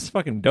 anyways, it's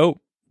fucking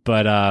dope.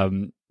 But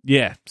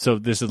yeah. So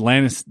the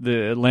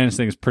Atlantis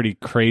thing is pretty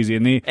crazy,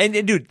 and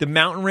dude, the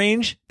mountain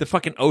range, the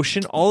fucking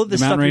ocean, all of this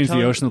the stuff. Mountain range,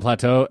 the ocean, the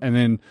plateau, and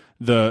then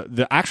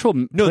the actual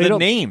the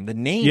name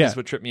is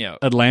what tripped me out.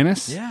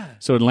 Atlantis. Yeah.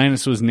 So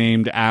Atlantis was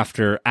named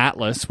after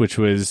Atlas, which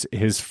was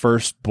his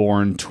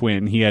firstborn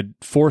twin. He had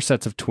 4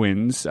 sets of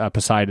twins,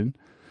 Poseidon,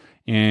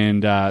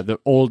 and the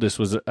oldest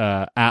was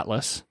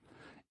Atlas,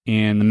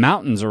 and the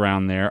mountains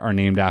around there are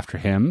named after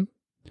him.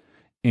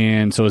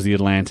 And so is the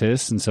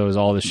Atlantis, and so is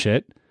all this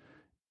shit.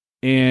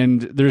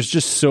 And there's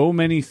just so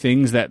many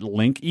things that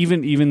link.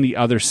 Even the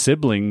other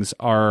siblings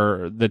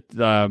are that.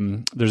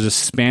 There's a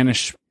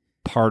Spanish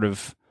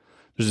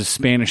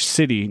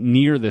city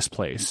near this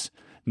place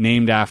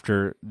named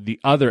after the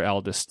other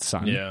eldest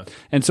son. Yeah,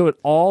 and so it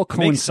all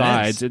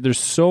coincides. There's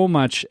so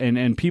much,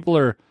 and people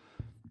are,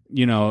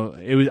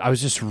 I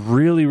was just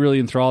really, really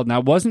enthralled, and I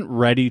wasn't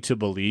ready to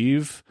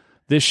believe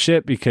this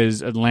shit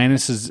because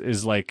Atlantis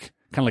is like.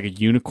 Kind of like a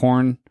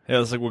unicorn.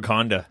 Yeah, it's like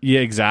Wakanda. Yeah,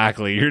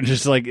 exactly. You're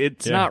just like,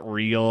 it's not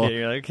real. Yeah,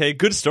 you're like, okay,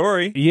 good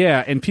story.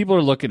 Yeah, and people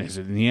are looking, is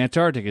it in the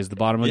Antarctic? Is the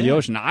bottom of the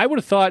ocean? I would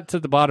have thought it's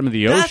at the bottom of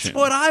the ocean. That's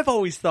what I've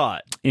always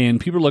thought.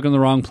 And people are looking in the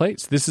wrong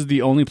place. This is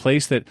the only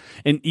place that,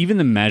 and even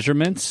the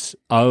measurements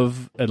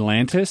of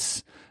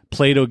Atlantis,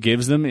 Plato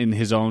gives them in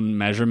his own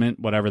measurement,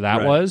 whatever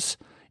that was,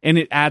 and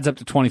it adds up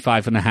to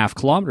 25.5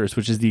 kilometers,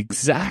 which is the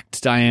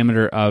exact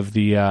diameter of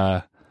the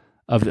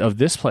of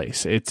this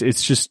place.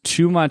 It's just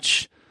too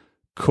much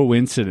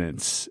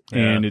coincidence,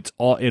 and it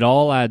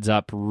all adds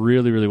up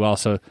really, really well.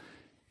 So,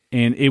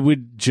 and it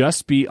would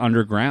just be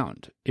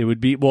underground. It would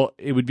be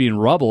in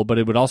rubble, but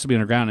it would also be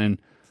underground. And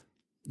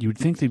you would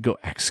think they'd go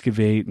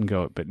excavate and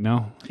go, but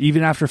no.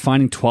 Even after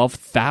finding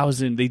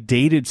 12,000, they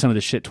dated some of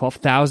the shit,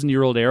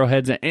 12,000-year-old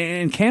arrowheads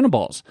and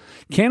cannonballs,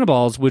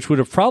 which would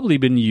have probably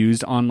been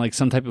used on like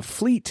some type of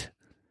fleet.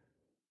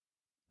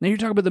 Now you're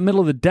talking about the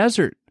middle of the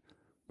desert.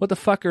 What the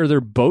fuck are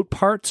there boat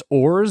parts,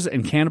 oars,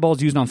 and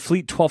cannonballs used on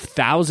fleet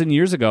 12,000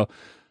 years ago?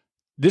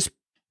 This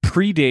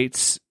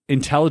predates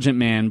Intelligent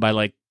Man by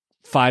like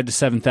 5,000 to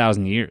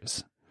 7,000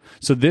 years.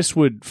 So this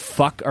would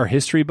fuck our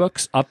history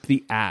books up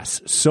the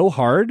ass so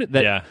hard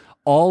that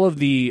all of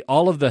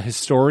the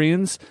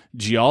historians,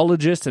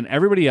 geologists, and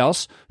everybody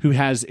else who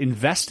has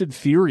invested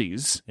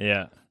theories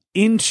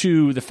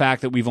into the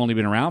fact that we've only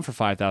been around for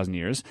 5,000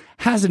 years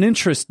has an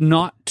interest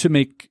not to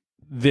make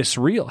this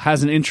real,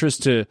 has an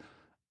interest to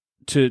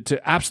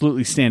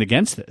absolutely stand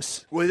against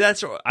this. Well,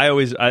 that's where I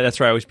always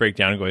break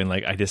down and going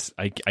like, I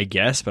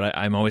guess, but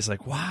I'm always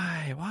like,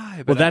 why?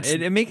 But well,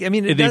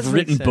 they've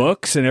written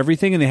books and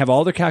everything, and they have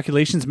all their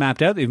calculations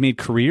mapped out. They've made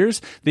careers.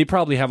 They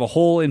probably have a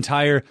whole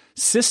entire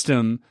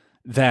system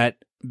that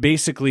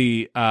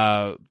basically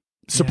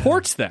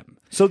supports them.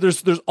 So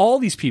there's all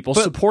these people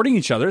supporting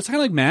each other. It's kind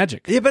of like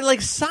magic. Yeah, but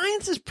like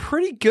science is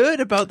pretty good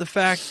about the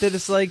fact that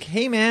it's like,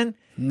 hey, man.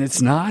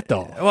 It's not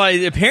though.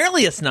 Well,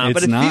 apparently it's not.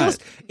 But it not. feels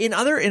in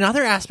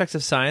other aspects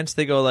of science,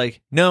 they go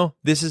like, no,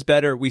 this is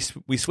better. We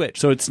switch.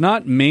 So it's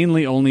not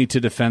mainly only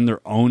to defend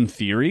their own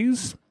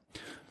theories,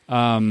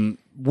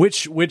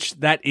 which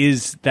that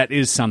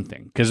is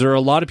something, because there are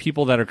a lot of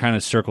people that are kind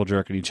of circle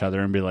jerking each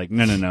other and be like,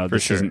 no,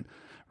 this isn't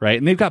right.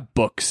 And they've got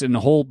books and the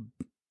whole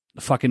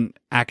fucking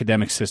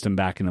academic system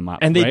backing them up.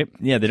 And they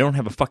right? don't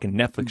have a fucking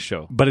Netflix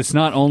show. But it's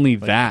not only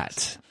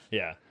that.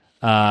 Yeah.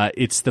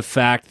 It's the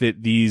fact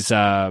that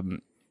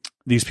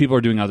these people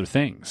are doing other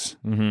things,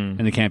 and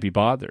they can't be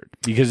bothered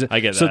because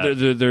I get so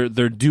that.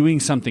 they're doing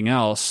something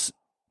else.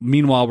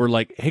 Meanwhile, we're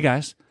like, hey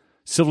guys,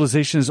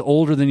 civilization is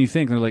older than you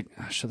think. And they're like,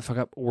 shut the fuck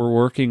up. We're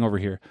working over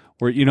here.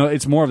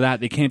 It's more of that.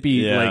 They can't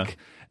be like,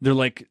 they're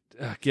like,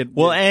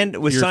 and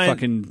with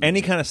science,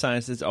 any kind of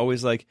science, it's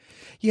always like,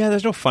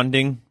 there's no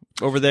funding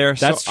over there.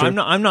 That's true.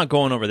 I'm not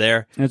going over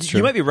there. That's true.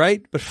 You might be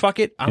right, but fuck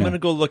it. I'm going to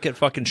go look at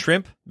fucking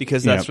shrimp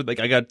because that's what, like,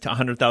 I got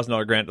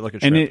 $100,000 grant to look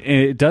at shrimp. And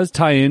it does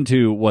tie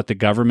into what the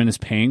government is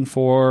paying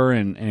for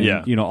and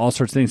all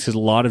sorts of things, because a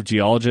lot of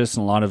geologists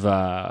and a lot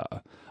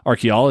of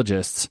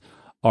archaeologists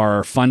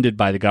are funded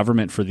by the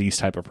government for these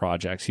type of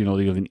projects. You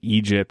live in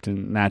Egypt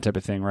and that type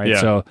of thing, right?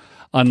 Yeah. So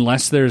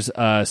unless there's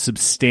a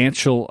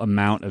substantial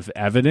amount of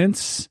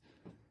evidence,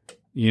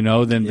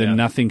 then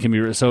nothing can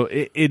be. So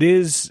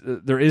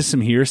there is some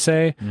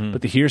hearsay,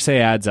 but the hearsay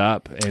adds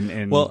up,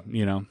 and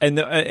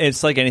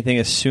it's like anything.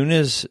 As soon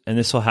as, and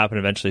this will happen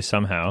eventually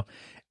somehow,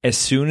 as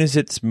soon as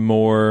it's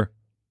more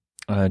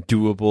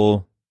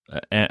doable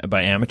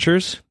by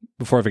amateurs.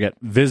 Before I forget,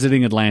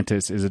 Visiting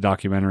Atlantis is a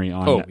documentary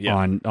on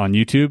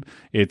YouTube.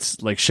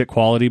 It's like shit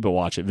quality, but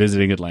watch it.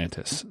 Visiting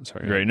Atlantis.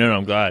 Sorry, great. No,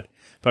 I'm glad.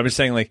 But I'm just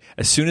saying, like,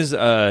 as soon as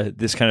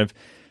this kind of,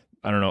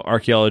 I don't know,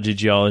 archaeology,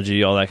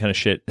 geology, all that kind of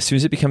shit, as soon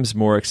as it becomes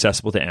more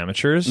accessible to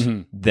amateurs,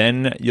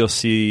 then you'll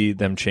see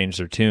them change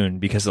their tune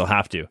because they'll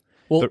have to.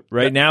 Well,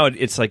 but now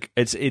it's like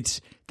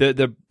it's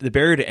the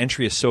barrier to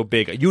entry is so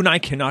big. You and I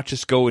cannot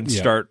just go and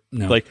start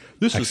like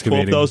this is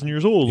 12,000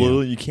 years old.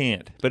 Well, you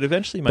can't. But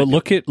eventually, but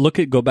look at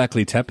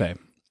Göbekli Tepe.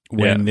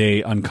 When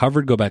they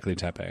uncovered Göbekli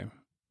Tepe,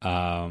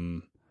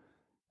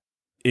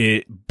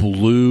 it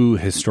blew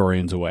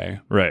historians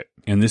away. Right,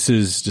 and this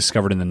is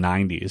discovered in the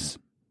 90s.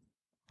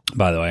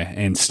 By the way,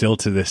 and still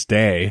to this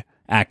day,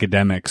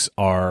 academics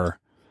are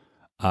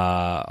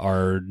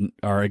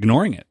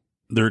ignoring it.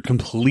 They're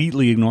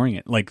completely ignoring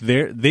it. Like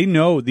they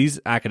know, these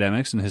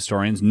academics and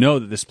historians know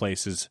that this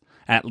place is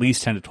at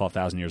least 10 to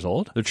 12,000 years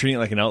old. They're treating it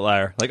like an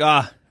outlier. Like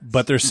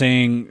but they're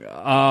saying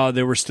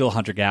they were still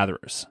hunter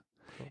gatherers.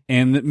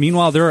 And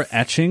meanwhile, there are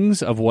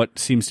etchings of what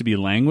seems to be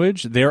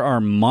language. There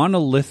are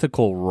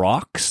monolithical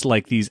rocks,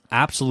 like these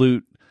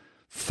absolute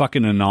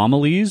fucking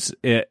anomalies,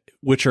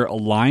 which are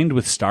aligned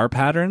with star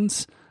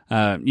patterns.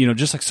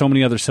 Just like so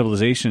many other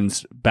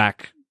civilizations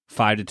back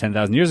 5 to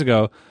 10,000 years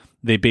ago,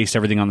 they based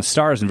everything on the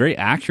stars and very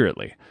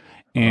accurately.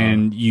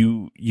 And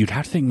you'd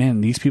have to think, man,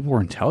 these people were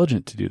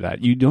intelligent to do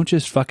that. You don't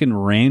just fucking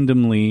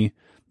randomly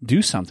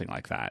do something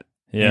like that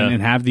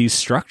and have these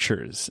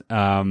structures.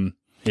 And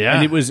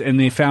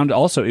they found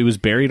also it was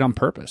buried on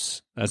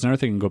purpose. That's another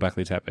thing in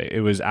Göbekli Tepe. It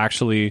was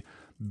actually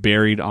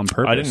buried on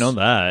purpose. I didn't know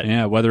that.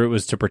 Yeah, whether it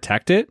was to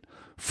protect it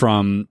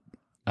from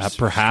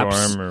perhaps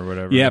storm or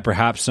whatever. Yeah,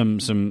 perhaps some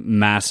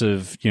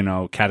massive,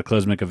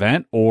 cataclysmic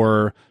event,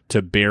 or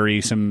to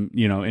bury some,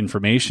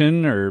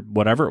 information or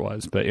whatever it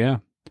was. But yeah.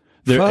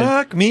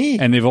 Fuck me.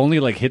 And they've only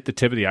like hit the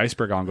tip of the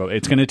iceberg on go.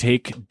 It's going to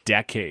take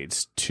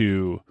decades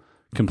to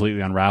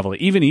completely unravel it.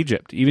 Even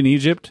Egypt,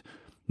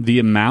 the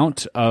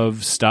amount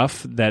of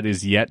stuff that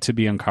is yet to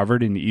be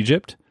uncovered in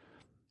Egypt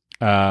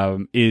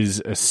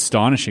is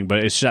astonishing,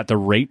 but it's just at the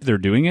rate they're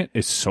doing it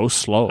is so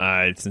slow.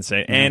 It's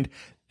insane.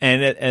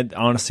 And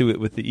honestly,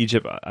 with the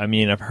Egypt, I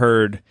mean, I've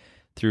heard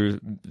through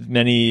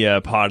many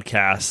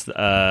podcasts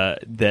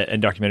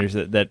and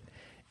documentaries that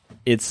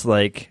it's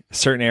like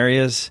certain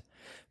areas,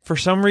 for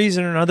some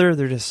reason or another,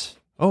 they're just,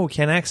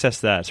 can't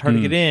access that. It's hard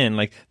to get in.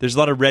 Like, there's a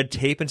lot of red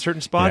tape in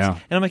certain spots. Yeah.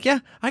 And I'm like,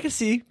 I can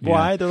see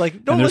why. They're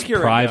like, don't look here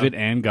right now. There's private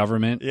and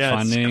government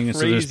funding. So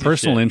there's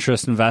personal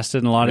interest invested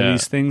in a lot of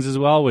these things as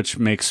well, which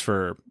makes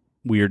for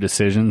weird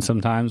decisions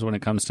sometimes when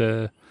it comes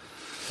to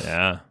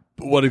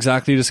what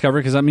exactly you discover.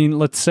 Because, I mean,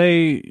 let's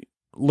say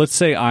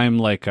I'm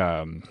like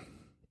a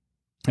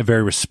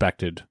very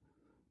respected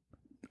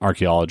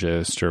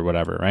archaeologist or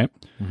whatever, right?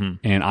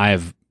 And I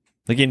have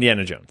Like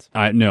Indiana Jones.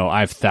 I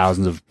have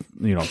thousands of,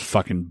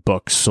 fucking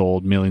books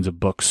sold, millions of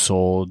books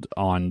sold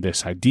on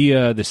this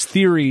idea, this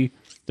theory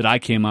that I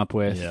came up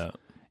with. Yeah.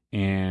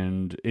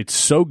 And it's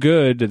so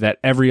good that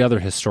every other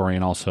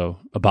historian also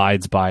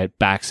abides by it,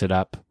 backs it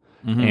up,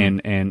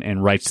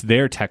 and writes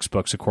their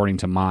textbooks according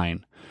to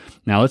mine.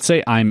 Now, let's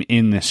say I'm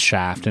in this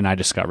shaft and I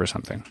discover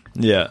something.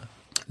 Yeah.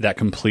 That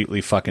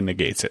completely fucking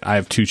negates it. I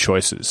have two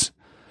choices.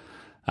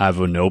 I have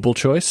a noble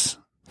choice,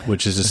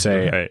 which is to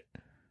say, Right.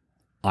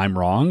 I'm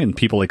wrong, and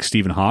people like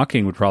Stephen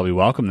Hawking would probably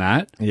welcome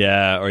that.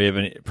 Yeah, or you have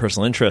a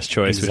personal interest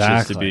choice, which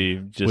is to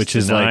be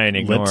just deny and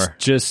ignore. Let's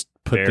just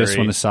put this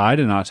one aside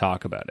and not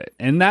talk about it.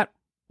 And that,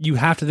 you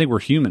have to think we're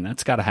human.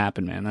 That's got to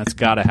happen, man. That's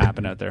got to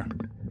happen out there.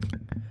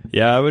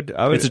 Yeah, I would.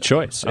 It's a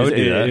choice. I would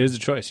do that. It is a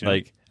choice.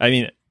 Like,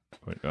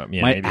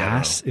 my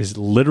ass is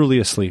literally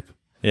asleep.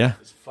 Yeah.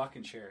 This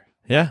fucking chair.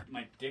 Yeah.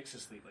 My dick's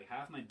asleep. Like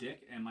half my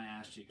dick and my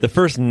ass cheek. The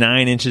first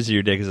 9 inches of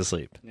your dick is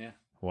asleep. Yeah.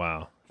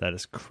 Wow, that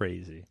is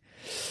crazy.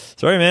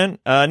 Sorry, man.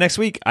 Next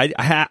week,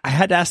 I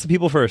had to ask the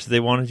people first if they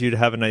wanted you to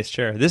have a nice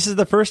chair. This is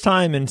the first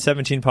time in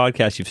 17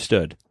 podcasts you've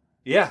stood.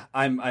 Yeah,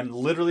 I'm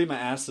literally, my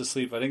ass is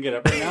asleep. I didn't get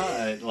up right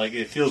now.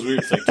 It feels weird.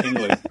 It's like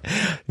tingling.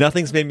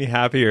 Nothing's made me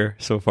happier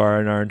so far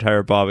in our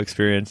entire Bob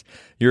experience.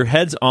 Your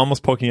head's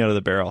almost poking out of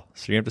the barrel,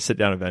 so you're going to have to sit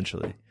down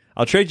eventually.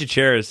 I'll trade you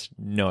chairs.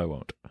 No, I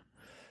won't.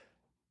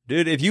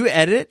 Dude, if you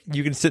edit,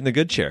 you can sit in the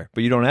good chair,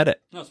 but you don't edit.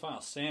 No, it's fine.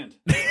 I'll stand.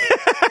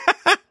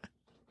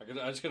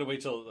 I just got to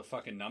wait till the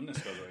fucking numbness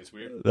goes away. It's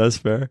weird. That's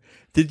fair.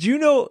 Did you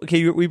know, okay,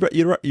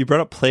 you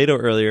brought up Plato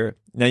earlier.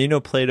 Now, you know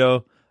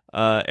Plato,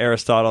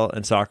 Aristotle,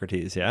 and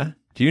Socrates, yeah?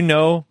 Do you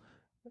know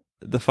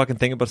the fucking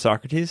thing about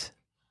Socrates?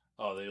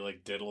 Oh, they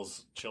like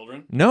diddles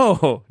children?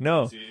 No.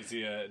 Is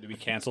he do we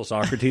cancel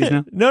Socrates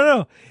now?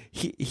 No.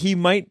 He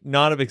might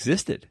not have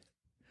existed.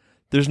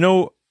 There's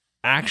no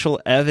actual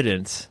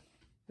evidence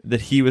that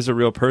he was a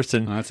real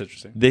person. Oh, that's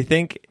interesting. They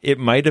think it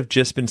might have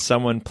just been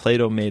someone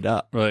Plato made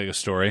up. Or like a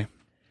story?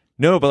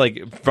 No, but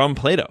like from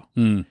Plato.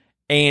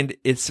 And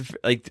it's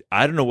like,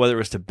 I don't know whether it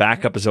was to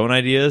back up his own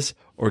ideas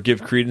or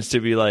give credence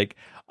to be like,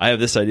 I have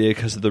this idea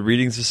because of the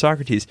readings of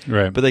Socrates.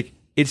 Right. But like,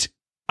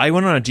 I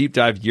went on a deep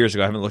dive years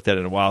ago. I haven't looked at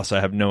it in a while, so I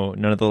have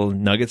none of the little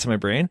nuggets in my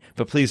brain.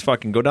 But please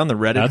fucking go down the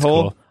Reddit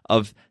hole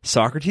of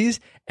Socrates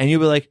and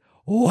you'll be like,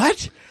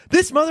 what?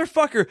 This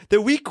motherfucker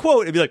that we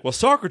quote and be like, well,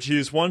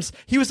 Socrates once,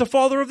 he was the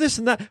father of this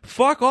and that.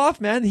 Fuck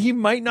off, man. He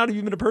might not have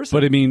even been a person.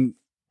 But I mean,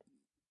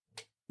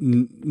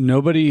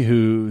 nobody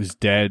who's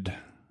dead,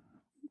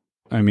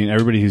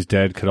 everybody who's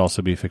dead could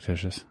also be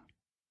fictitious.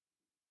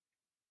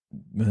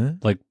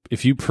 Like,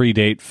 if you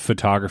predate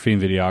photography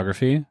and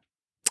videography,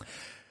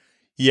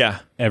 yeah,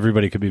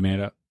 everybody could be made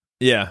up.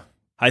 Yeah.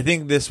 I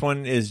think this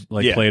one is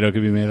Plato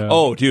could be made up.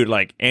 Oh, dude,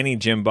 like any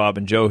Jim, Bob,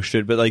 and Joe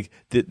should, but like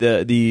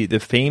the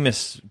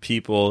famous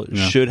people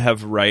should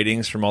have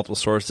writings from multiple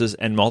sources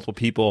and multiple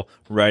people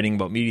writing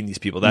about meeting these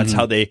people. That's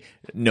how they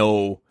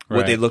know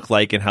what they look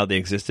like and how they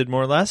existed,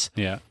 more or less.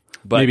 Yeah,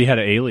 but maybe he had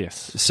an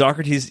alias.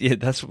 Socrates. Yeah,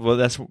 that's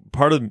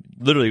part of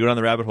literally go down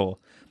the rabbit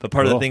hole. But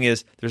part of the thing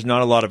is there's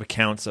not a lot of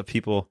accounts of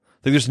people.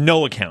 Like there's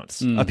no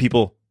accounts of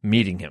people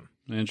meeting him.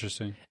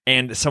 Interesting.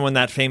 And someone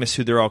that famous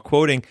who they're all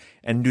quoting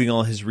and doing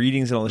all his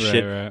readings and all this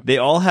shit, right. They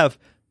all have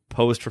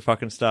posed for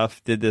fucking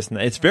stuff, did this and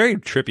that. It's very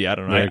trippy. I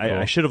don't know.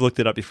 I should have looked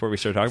it up before we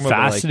started talking about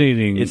it.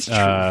 Fascinating. It's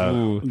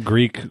true.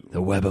 Greek.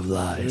 The web of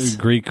lies.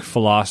 Greek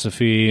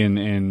philosophy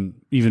and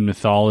even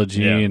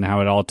mythology and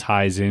how it all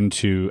ties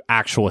into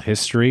actual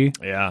history.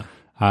 Yeah.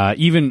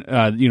 Even,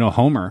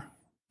 Homer.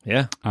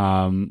 Yeah.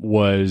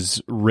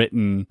 Was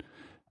written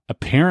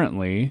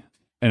apparently...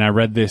 And I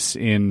read this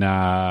in...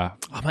 my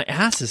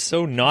ass is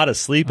so not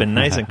asleep and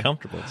nice and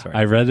comfortable. Sorry.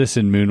 I read this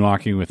in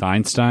Moonwalking with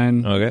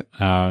Einstein. Okay.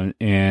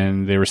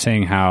 And they were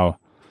saying how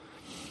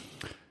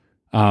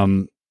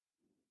the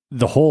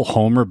whole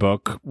Homer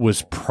book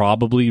was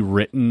probably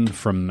written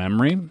from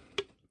memory.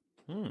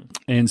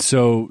 And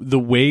so the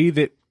way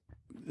that...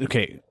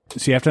 Okay,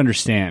 so you have to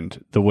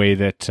understand the way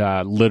that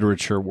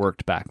literature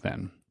worked back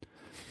then.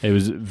 It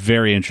was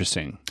very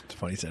interesting.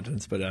 Funny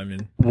sentence, but I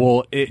mean,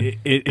 well,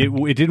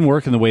 it didn't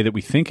work in the way that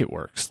we think it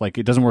works. Like,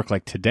 it doesn't work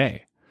like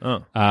today.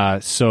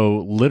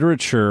 So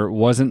literature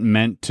wasn't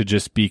meant to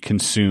just be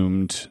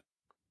consumed.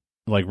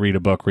 Like, read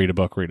a book.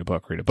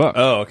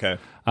 Oh, okay.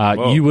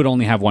 You would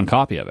only have one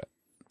copy of it,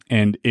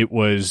 and it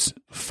was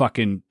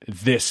fucking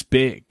this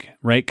big,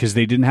 right? Because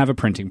they didn't have a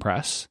printing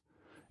press.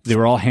 They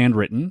were all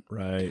handwritten,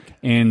 right?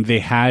 And they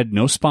had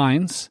no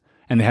spines,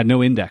 and they had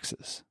no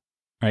indexes.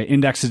 Right?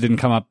 Indexes didn't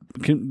come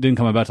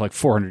about to like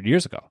 400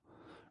 years ago.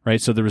 Right?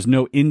 So there was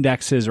no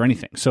indexes or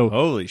anything. So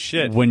holy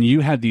shit. When you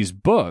had these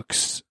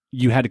books,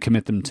 you had to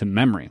commit them to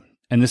memory.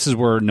 And this is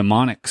where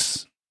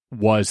mnemonics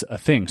was a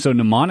thing. So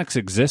mnemonics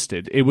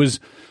existed. It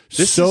was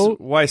is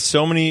why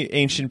so many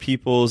ancient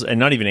peoples, and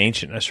not even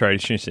ancient, I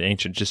shouldn't say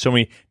ancient, just so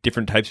many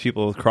different types of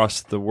people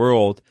across the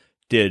world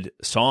did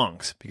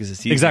songs because it's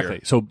easier.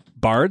 Exactly. So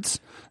bards,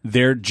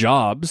 their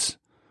jobs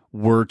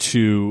were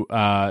to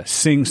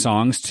sing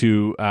songs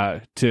to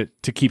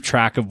keep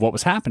track of what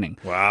was happening.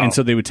 Wow. And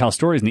so they would tell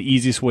stories, and the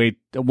easiest way,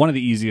 one of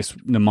the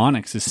easiest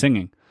mnemonics is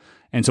singing.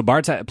 And so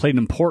bards played an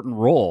important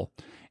role.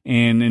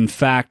 And in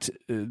fact,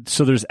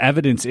 so there's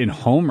evidence in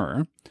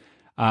Homer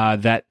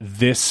that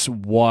this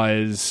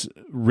was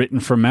written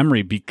from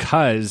memory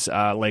because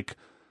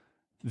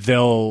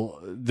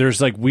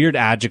there's like weird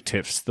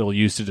adjectives they'll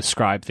use to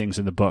describe things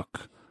in the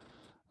book.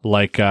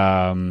 Like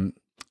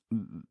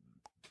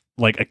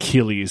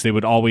Achilles, they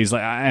would always,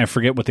 like, I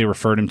forget what they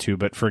referred him to,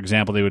 but for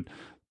example, they would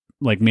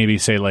like maybe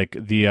say like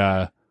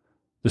the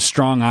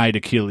strong-eyed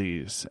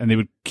Achilles, and they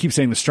would keep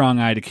saying the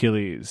strong-eyed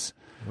Achilles,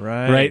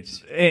 right,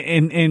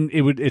 and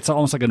it's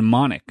almost like a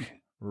mnemonic,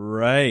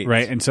 right,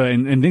 and so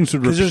and things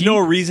would repeat, because there's no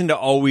reason to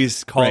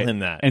always call him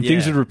that, and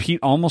things would repeat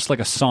almost like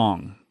a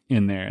song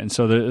in there, and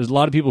so there's a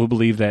lot of people who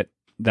believe that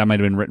might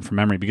have been written from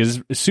memory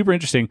because it's super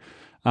interesting.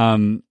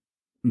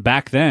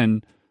 Back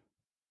then,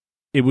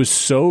 it was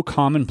so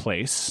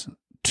commonplace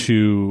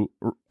to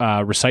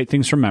recite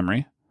things from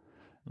memory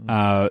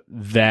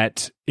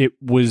that it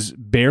was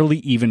barely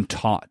even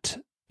taught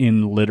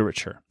in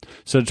literature.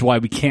 So that's why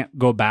we can't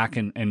go back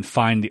and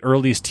find the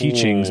earliest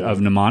teachings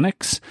of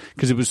mnemonics,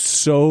 because it was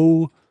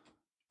so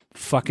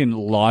fucking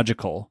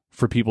logical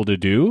for people to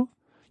do.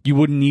 You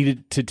wouldn't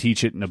need to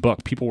teach it in a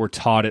book. People were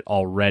taught it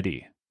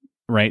already,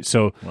 right?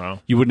 So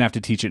you wouldn't have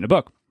to teach it in a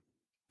book.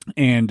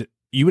 And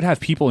you would have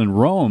people in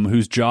Rome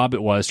whose job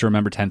it was to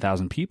remember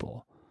 10,000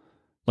 people.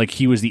 Like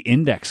he was the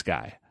index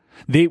guy.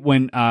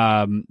 When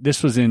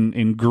this was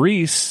in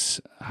Greece,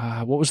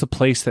 what was the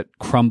place that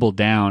crumbled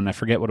down? I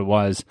forget what it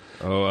was.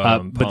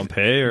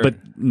 Pompeii, but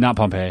not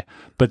Pompeii.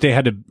 But they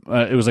had to.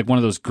 It was like one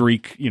of those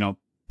Greek,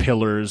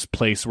 pillars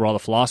place where all the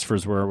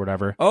philosophers were, or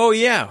whatever. Oh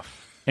yeah.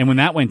 And when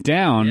that went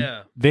down,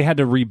 they had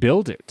to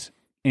rebuild it,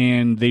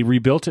 and they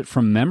rebuilt it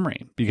from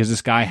memory because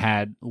this guy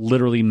had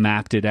literally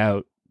mapped it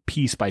out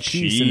piece by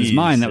piece in his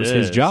mind. That was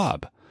his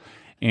job.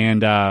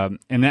 And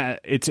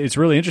that it's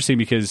really interesting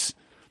because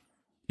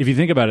if you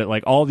think about it,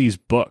 like all these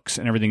books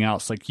and everything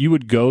else, like you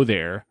would go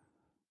there,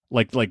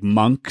 like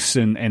monks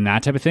and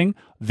that type of thing,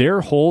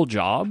 their whole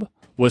job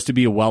was to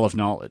be a well of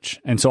knowledge.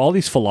 And so all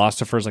these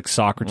philosophers like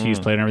Socrates,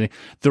 Plato and everything,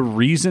 the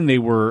reason they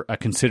were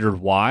considered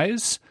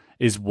wise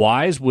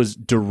was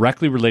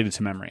directly related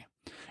to memory.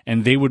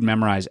 And they would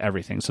memorize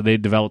everything. So they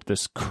developed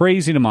this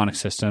crazy mnemonic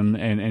system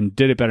and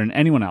did it better than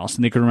anyone else,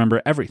 and they could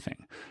remember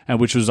everything.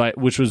 And which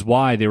was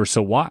why they were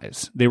so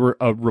wise. They were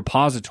a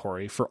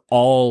repository for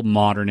all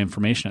modern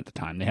information at the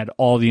time. They had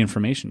all the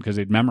information because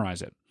they'd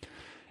memorize it.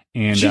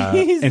 And so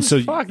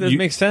that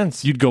makes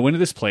sense. You'd go into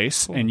this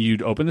place and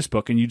you'd open this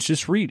book and you'd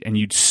just read and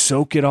you'd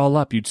soak it all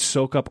up. You'd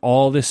soak up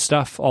all this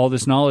stuff, all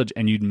this knowledge,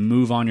 and you'd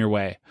move on your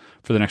way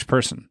for the next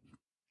person.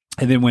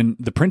 And then when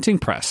the printing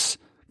press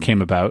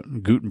came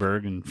about,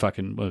 Gutenberg and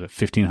fucking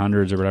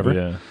 1500s or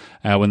whatever.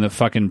 Yeah. When the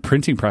fucking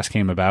printing press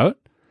came about,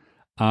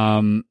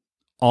 all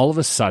of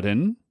a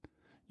sudden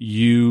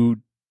you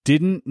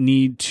didn't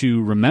need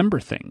to remember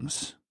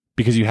things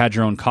because you had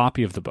your own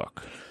copy of the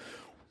book.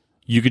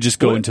 You could just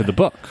go into the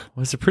book.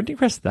 Was the printing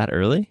press that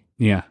early?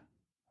 Yeah.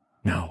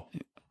 No.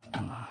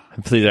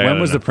 When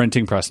was the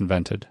printing press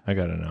invented? I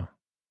gotta know.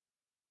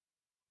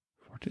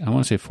 I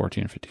want to say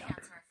 14 or 1500.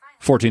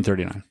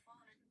 1439.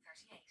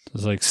 It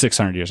was like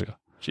 600 years ago.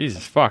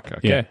 Jesus, fuck.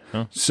 Okay. Yeah.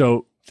 Huh.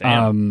 So,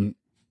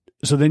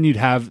 so then you'd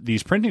have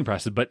these printing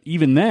presses, but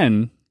even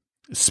then,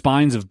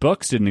 spines of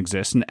books didn't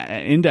exist and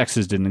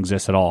indexes didn't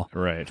exist at all.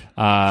 Right.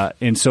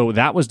 And so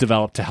that was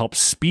developed to help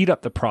speed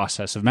up the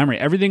process of memory.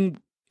 Everything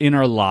in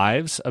our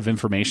lives of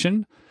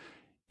information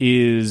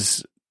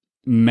is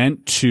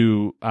meant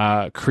to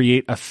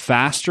create a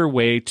faster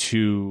way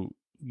to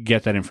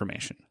get that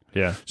information.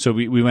 Yeah. So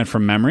we went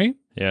from memory.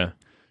 Yeah.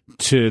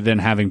 To then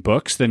having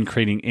books, then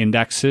creating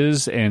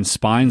indexes and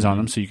spines on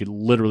them so you could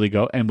literally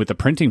go. And with the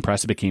printing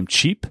press, it became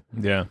cheap.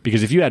 Yeah.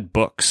 Because if you had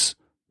books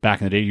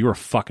back in the day, you were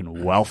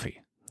fucking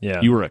wealthy. Yeah.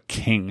 You were a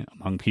king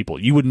among people.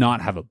 You would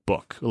not have a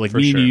book. Like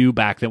me and you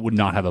back then would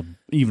not have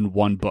even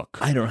one book.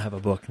 I don't have a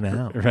book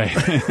now. Right.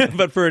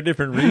 But for a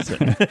different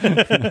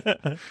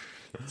reason.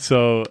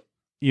 So,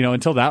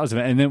 until that was,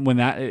 and then when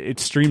it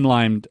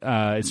streamlined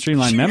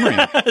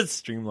memory.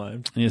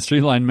 Streamlined. Yeah,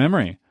 streamlined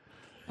memory.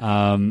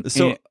 And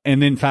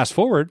then fast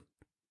forward,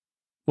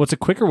 what's a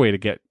quicker way to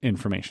get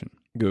information?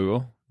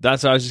 Google.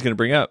 That's what I was just going to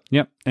bring up.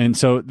 Yep. And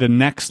so the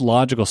next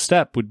logical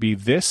step would be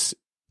this,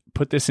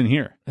 put this in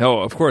here. Oh,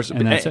 of course.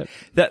 And that's it.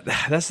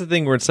 That's the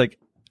thing where it's like,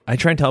 I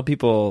try and tell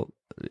people,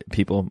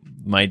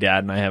 my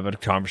dad and I have a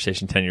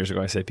conversation 10 years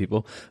ago, I say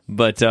people,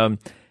 but, I'm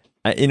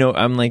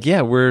like,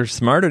 yeah, we're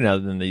smarter now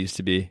than they used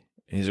to be.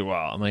 And he's like,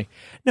 well, I'm like,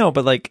 no,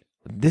 but like,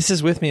 this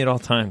is with me at all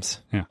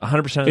times. Yeah. 100%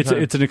 of the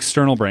time. It's an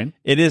external brain.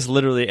 It is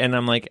literally, and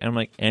I'm like,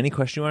 any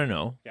question you want to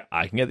know,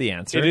 I can get the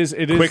answer. It is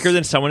quicker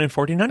than someone in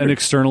 1400. An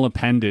external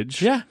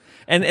appendage. Yeah.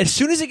 And as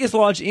soon as it gets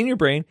lodged in your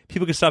brain,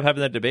 people can stop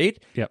having that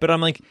debate. Yep. But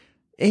I'm like,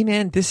 hey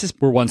man,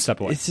 we're one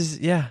step away. This is,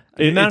 the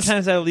amount of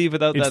times I leave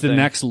without that It's the thing.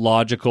 next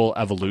logical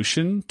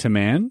evolution to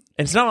man.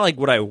 And it's not like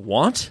what I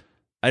want.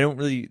 I don't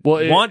really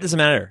want doesn't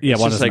matter. Yeah,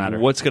 it's want just doesn't like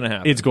matter. what's going to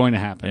happen. It's going to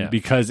happen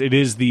because it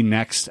is the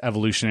next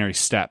evolutionary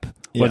step,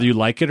 whether you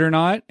like it or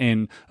not.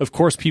 And of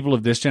course, people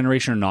of this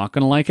generation are not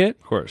going to like it.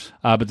 Of course.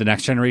 But the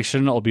next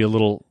generation will be a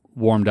little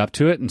warmed up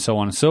to it and so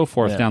on and so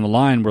forth down the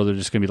line where they're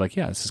just going to be like,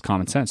 yeah, this is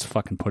common sense.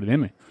 Fucking put it in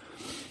me.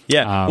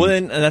 Yeah. Well,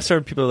 then and that's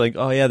where people are like,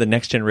 oh, yeah, the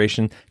next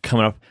generation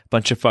coming up,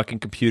 bunch of fucking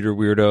computer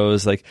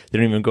weirdos. Like, they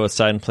don't even go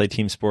outside and play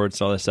team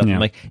sports, all that stuff. Yeah. I'm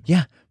like,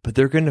 yeah, but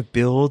they're going to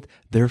build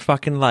their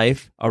fucking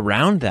life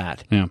around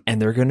that. Yeah.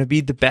 And they're going to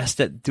be the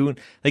best at doing,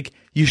 like,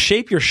 you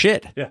shape your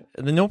shit. Yeah.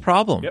 No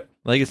problem. Yep.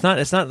 Like, it's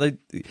not like,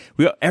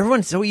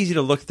 everyone's so easy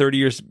to look 30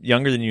 years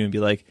younger than you and be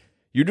like,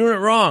 you're doing it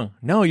wrong.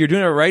 No, you're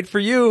doing it right for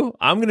you.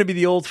 I'm going to be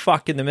the old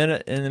fuck in a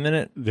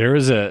minute. There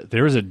was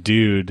a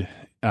dude,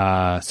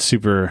 I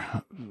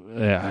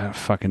don't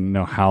fucking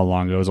know how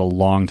long ago. It was a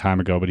long time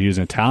ago, but he was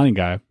an Italian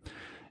guy,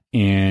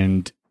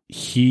 and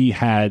he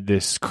had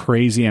this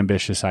crazy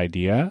ambitious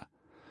idea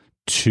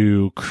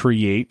to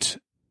create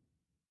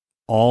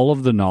all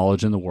of the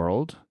knowledge in the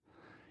world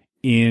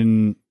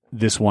in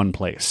this one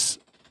place,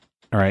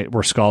 all right,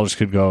 where scholars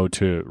could go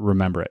to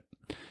remember it.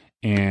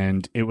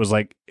 And it was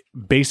like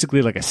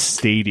basically like a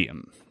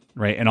stadium,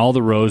 right? And all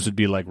the rows would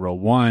be like row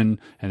 1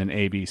 and then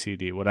A, B, C,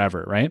 D,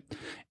 whatever, right?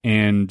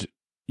 And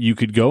you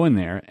could go in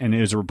there, and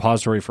it was a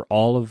repository for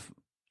all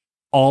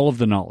of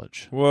the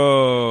knowledge.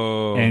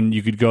 Whoa. And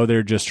you could go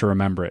there just to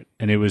remember it.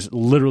 And it was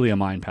literally a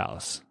mind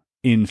palace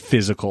in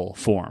physical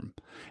form.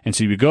 And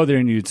so you would go there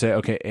and you'd say,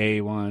 okay,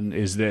 A1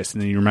 is this.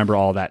 And then you remember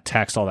all that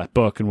text, all that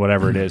book and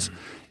whatever it is.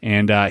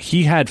 And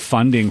he had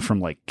funding from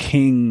like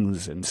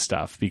kings and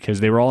stuff because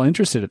they were all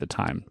interested at the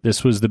time.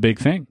 This was the big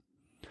thing.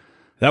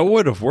 That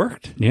would have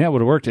worked. Yeah, it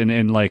would have worked.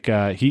 And like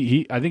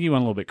he I think he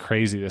went a little bit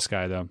crazy, this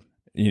guy, though.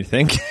 You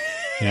think?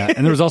 Yeah.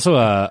 And there was also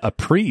a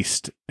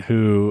priest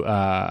who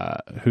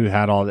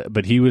had all that,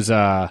 but he was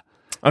I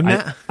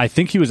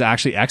think he was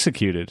actually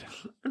executed.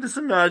 I'm just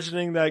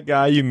imagining that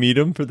guy. You meet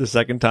him for the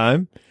second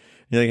time.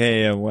 You're like,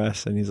 hey, I'm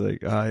Wes. And he's like,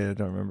 oh, yeah, I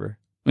don't remember.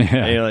 Yeah.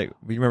 And you're like,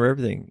 well, you remember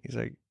everything? He's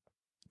like,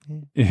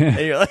 Yeah.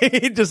 and you're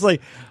like, just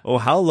like, oh,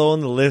 how low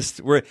on the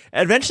list? Where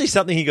eventually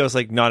something he goes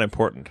like, not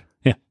important.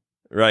 Yeah.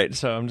 Right.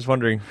 So I'm just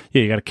wondering.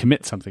 Yeah, you got to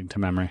commit something to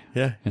memory.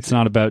 Yeah. It's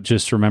not about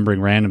just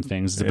remembering random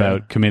things. It's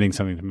about committing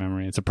something to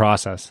memory. It's a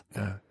process.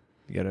 You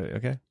gotta,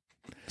 okay.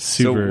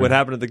 Super. So what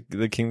happened to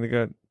the king that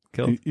got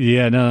killed?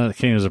 Yeah, no, the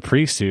king was a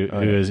priest who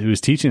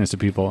was teaching this to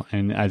people,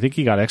 and I think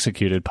he got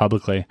executed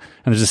publicly.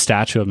 And there's a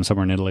statue of him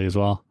somewhere in Italy as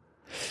well.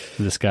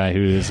 This guy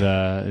who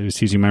was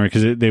teaching memory,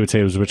 because they would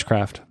say it was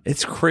witchcraft.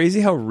 It's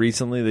crazy how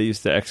recently they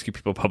used to execute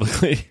people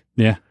publicly.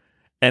 Yeah.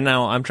 And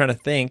now I'm trying to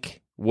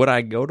think, would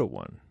I go to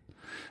one?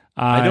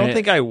 I don't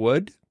think I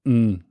would.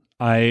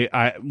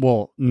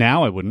 Well,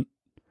 now I wouldn't.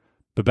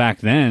 But back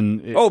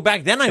then...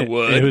 back then I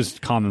would. It was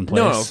commonplace.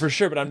 No, for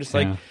sure. But I'm just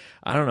like,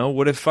 I don't know.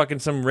 What if fucking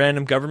some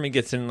random government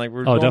gets in, like,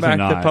 we're going back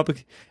definitely to not.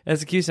 public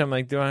execution? I'm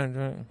like, do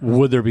I?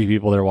 Would there be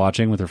people there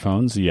watching with their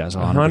phones? Yes,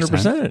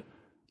 100%.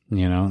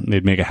 You know,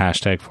 they'd make a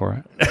hashtag for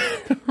it.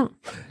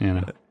 You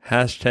know,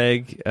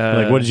 hashtag.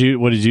 Like,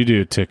 what did you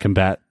do to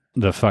combat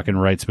the fucking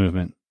rights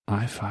movement?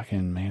 I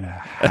fucking made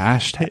a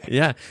hashtag.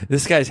 Yeah,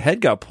 this guy's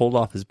head got pulled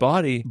off his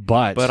body,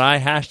 but I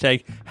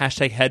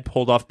hashtag head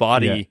pulled off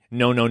body.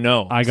 Yeah.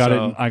 No. I got it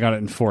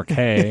in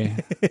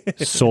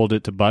 4K. Sold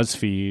it to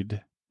BuzzFeed.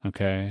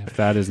 Okay, if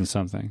that isn't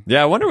something.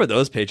 Yeah, I wonder what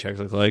those paychecks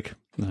look like.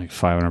 Like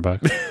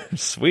 $500.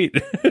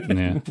 Sweet.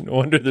 Yeah. No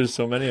wonder there's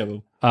so many of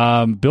them.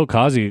 Bill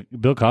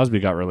Cosby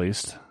got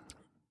released.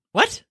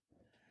 What?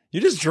 You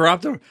just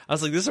dropped him. I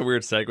was like, this is a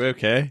weird segue.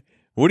 Okay.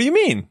 What do you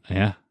mean?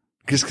 Yeah.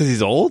 Just because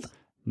he's old?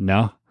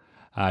 No.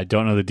 I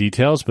don't know the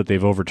details, but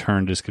they've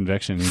overturned his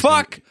conviction.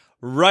 Fuck!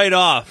 Right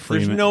off.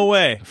 There's no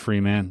way.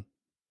 Free man.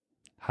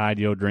 Hide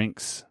your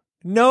drinks.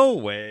 No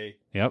way.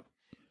 Yep.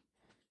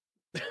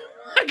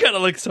 I gotta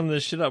look some of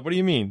this shit up. What do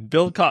you mean?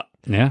 Bill Cosby?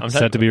 Yeah, I'm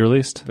set to be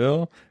released.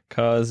 Bill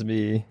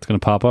Cosby. It's gonna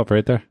pop up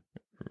right there.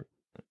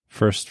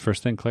 First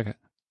thing, click it.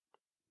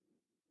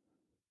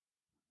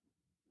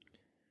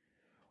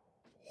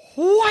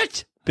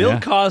 What?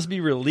 Bill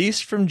Cosby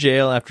released from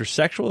jail after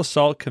sexual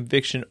assault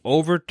conviction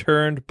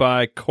overturned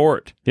by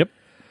court. Yep.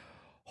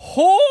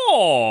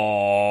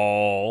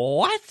 Oh,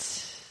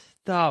 what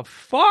the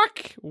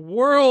fuck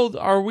world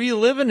are we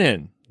living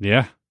in?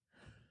 Yeah.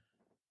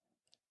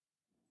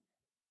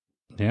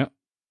 Yeah.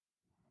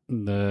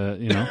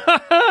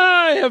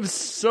 I have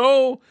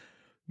so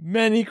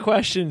many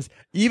questions.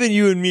 Even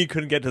you and me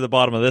couldn't get to the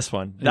bottom of this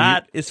one.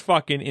 That is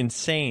fucking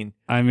insane.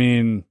 I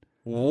mean,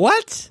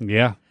 what?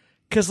 Yeah.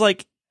 Because,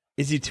 like,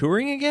 is he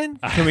touring again?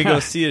 Can we go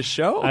see his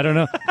show? I don't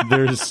know.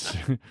 There's,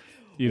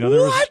 there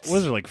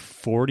was there like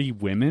 40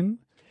 women?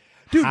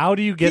 Dude, how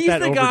do you get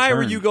that overturned? He's the guy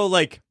where you go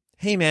like,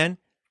 hey, man,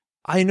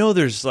 I know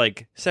there's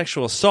like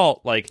sexual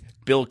assault, like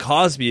Bill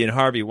Cosby and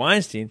Harvey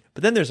Weinstein,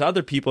 but then there's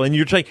other people, and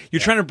you're trying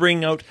to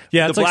bring out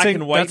the black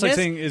and whiteness,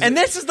 and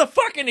this is the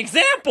fucking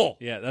example.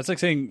 Yeah, that's like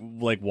saying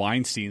like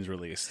Weinstein's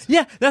released.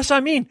 Yeah, that's what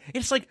I mean.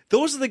 It's like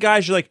those are the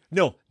guys you're like,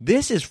 no,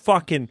 this is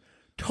fucking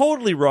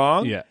totally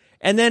wrong. Yeah,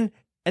 and then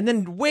And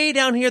then way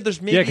down here,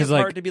 there's maybe a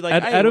part to be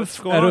like, hey, what's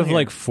going on here?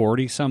 Like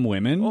 40 some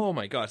women. Oh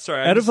my God.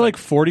 Sorry. Out of like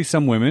 40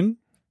 some women,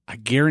 I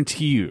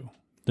guarantee you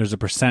there's a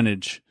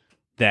percentage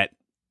that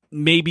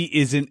maybe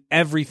isn't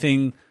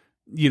everything,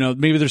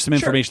 maybe there's some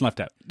information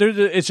left out.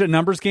 It's a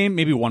numbers game,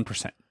 maybe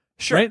 1%.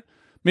 Sure. Right?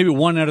 Maybe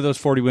one out of those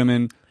 40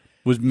 women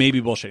was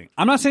maybe bullshitting.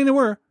 I'm not saying they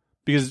were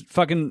because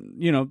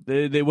fucking,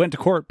 they went to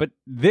court, but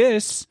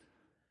this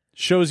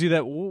shows you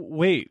that,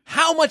 wait.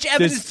 How much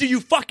evidence do you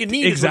fucking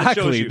need?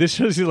 Exactly. This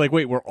shows you like,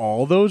 wait, were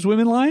all those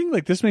women lying?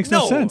 Like, this makes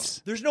no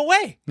sense. There's no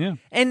way. Yeah.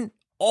 And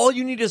all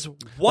you need is one.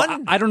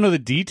 Well, I don't know the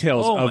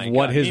details of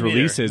what his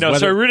release is. No,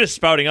 so we're just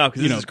spouting out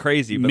because this is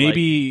crazy. But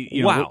maybe,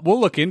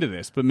 we'll look into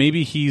this, but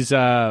maybe he's,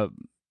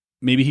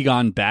 maybe he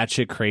gone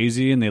batshit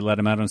crazy and they let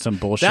him out on some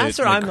bullshit That's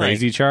what I'm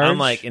crazy like. charge. I'm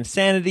like,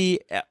 insanity,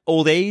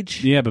 old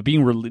age. Yeah, but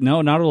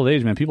no, not old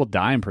age, man. People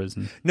die in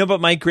prison. No, but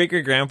my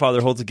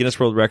great-great-grandfather holds a Guinness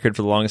World Record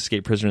for the longest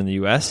escaped prisoner in the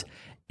U.S.,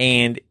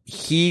 and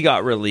he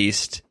got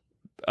released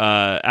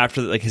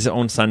after his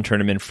own son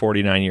turned him in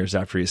 49 years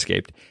after he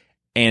escaped,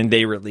 and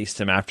they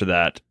released him after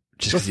that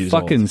just because he was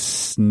fucking old.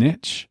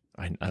 Snitch.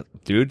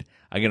 Dude,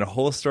 I get a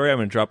whole story. I'm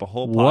going to drop a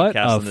whole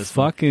podcast on this.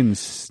 What a fucking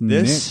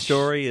snitch. This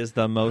story is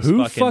the most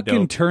Who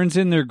fucking dope. turns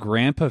in their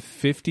grandpa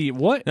 50?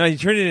 What? No, he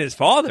turned in his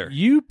father.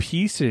 You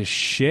piece of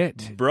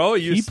shit. Bro,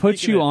 he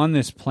put you on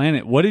this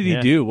planet. What did he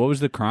do? What was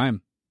the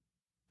crime?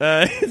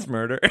 It's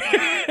murder.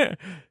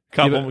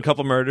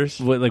 Couple murders.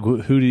 What, like,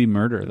 who did he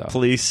murder, though?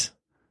 Police.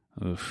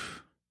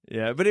 Oof.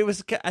 Yeah, but I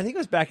think it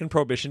was back in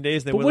Prohibition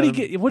days. They what did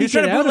he get? What did he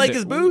get out of it?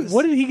 His booze.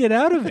 What did he get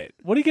out of it?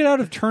 What did he get out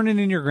of turning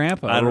in your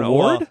grandpa? I don't know.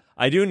 Reward? Well,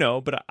 I do know,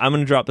 but I'm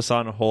going to drop this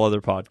on a whole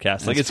other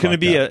podcast. Like it's going to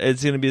be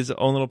his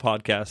own little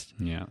podcast.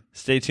 Yeah.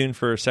 Stay tuned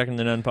for Second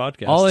to None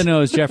podcast. All I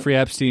know is Jeffrey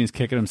Epstein's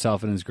kicking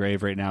himself in his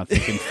grave right now,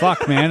 thinking,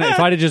 "Fuck, man! If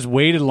I'd have just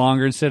waited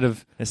longer instead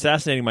of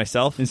assassinating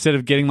myself, instead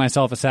of getting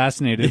myself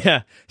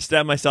assassinated,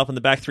 stabbed myself in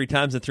the back 3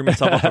 times and threw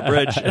myself off a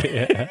bridge."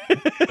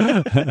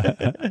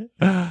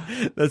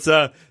 That's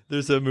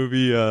there's a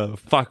movie.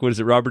 What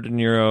is it? Robert De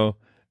Niro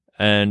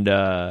and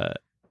the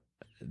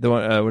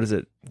one. What is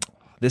it?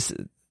 This.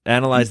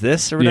 Analyze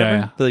this or whatever.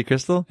 Yeah. Billy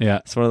Crystal.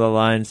 Yeah, it's one of the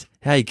lines.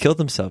 Yeah, he killed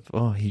himself.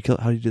 Oh, how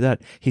did he do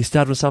that? He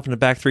stabbed himself in the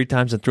back 3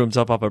 times and threw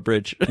himself off a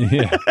bridge.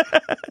 Yeah,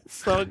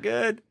 so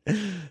good,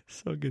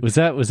 so good. Was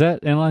that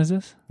Analyze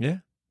This? Yeah,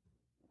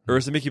 or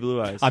is it Mickey Blue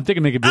Eyes? I'm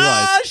thinking Mickey Blue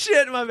Eyes. Ah,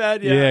 shit, my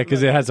bad. Yeah,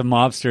 because it has a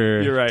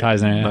mobster. You're right.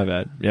 Ties in it. My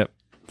bad. Yep,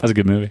 that's a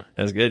good movie.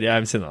 That's good. Yeah, I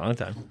haven't seen it in a long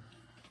time.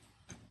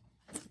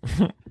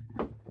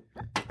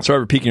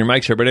 Sorry for peeking your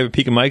mics here, but I haven't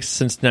peeked mics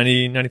since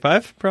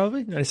 1995,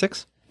 probably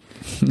 96.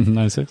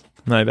 96.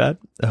 My bad.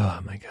 Oh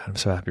my god, I'm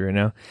so happy right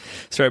now.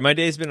 Sorry, my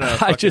day's been.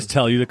 I just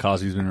tell you the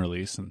Cosby's been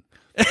released, and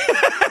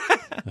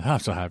I'm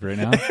so happy right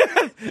now.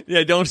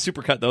 Yeah, don't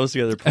supercut those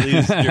together,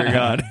 please, dear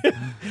God.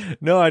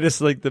 No, I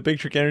just like the Big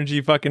Trick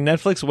Energy fucking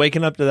Netflix.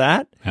 Waking up to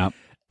that, yeah.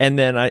 And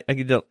then I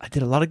did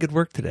a lot of good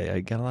work today.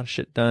 I got a lot of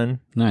shit done.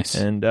 Nice,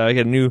 and I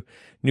got a new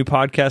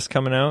podcast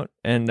coming out,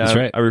 and That's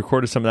right. I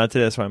recorded some of that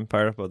today, so I'm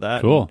fired up about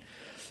that. Cool.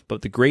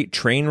 About the Great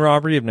Train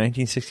Robbery of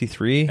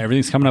 1963.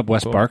 Everything's coming up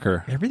West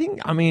Barker. Everything.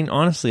 I mean,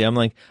 honestly, I'm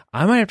like,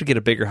 I might have to get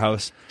a bigger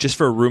house just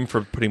for room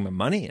for putting my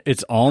money in.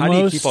 It's almost. How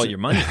do you keep all your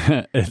money?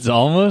 It's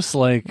almost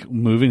like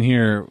moving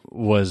here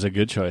was a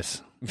good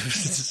choice.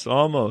 It's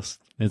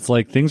almost. It's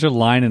like things are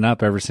lining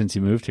up ever since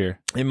you moved here.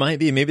 It might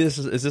be. Maybe is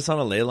this on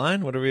a ley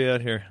line? What are we at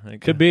here?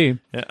 Like, could be.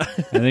 Yeah. I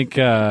think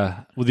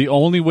the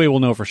only way we'll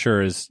know for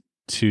sure is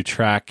to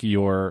track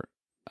your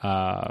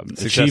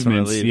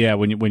achievements. Yeah,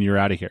 when you're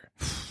out of here.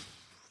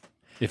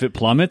 If it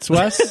plummets,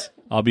 Wes,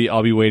 I'll be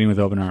waiting with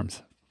open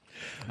arms.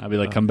 I'll be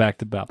like, come back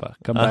to Papa.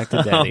 Come back to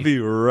Daddy. I'll be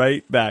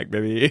right back,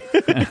 baby.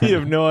 You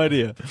have no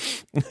idea.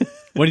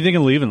 What do you think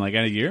of leaving? Like,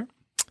 in a year?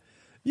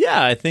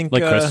 Yeah, I think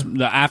like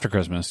after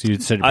Christmas. You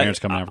said your parents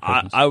coming after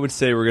Christmas. I would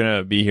say we're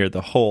gonna be here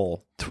the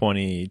whole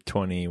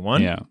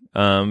 2021. Yeah.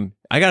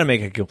 I got to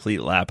make a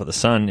complete lap of the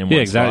sun in one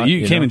exactly. spot,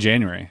 you came in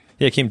January.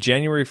 Yeah, it came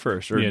January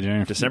 1st or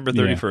January. December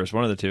 31st,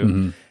 one of the two.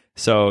 Mm-hmm.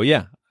 So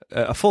yeah,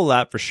 a full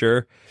lap for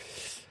sure.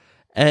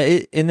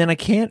 And then I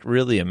can't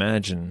really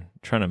imagine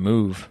trying to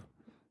move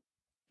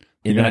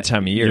in that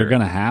time of year. You're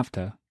gonna have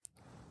to.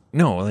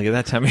 No, like at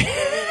that time of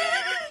year.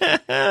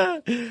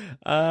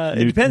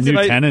 It depends. New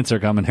tenants are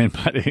coming in,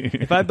 buddy.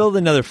 If I build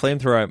another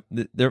flamethrower,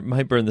 they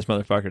might burn this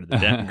motherfucker to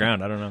the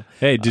ground. I don't know.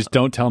 Hey, just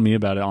don't tell me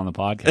about it on the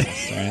podcast.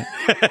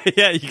 Right?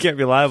 Yeah, you can't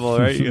be liable,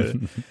 right?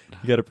 You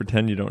got to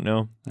pretend you don't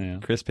know. Yeah.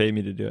 Chris paid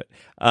me to do it.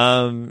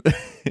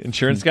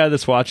 Insurance guy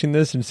that's watching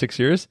this in 6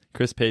 years,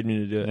 Chris paid me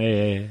to do it.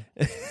 Hey.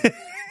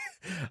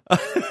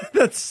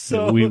 That's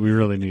so. We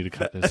really need to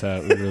cut this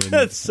out.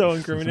 That's so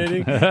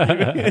incriminating.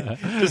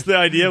 Just the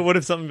idea. What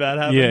if something bad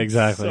happens? Yeah,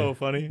 exactly. So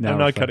funny. Now I'm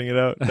not cutting it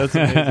out. That's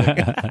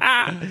amazing.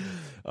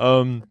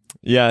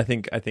 Yeah, I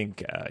think.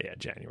 Yeah,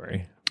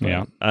 January. But,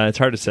 yeah, it's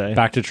hard to say.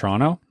 Back to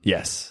Toronto.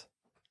 Yes,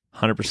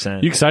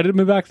 100%. You excited to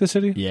move back to the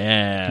city?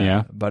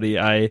 Yeah, buddy.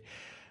 I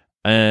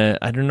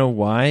don't know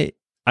why.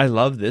 I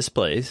love this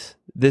place.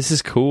 This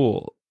is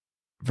cool.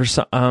 For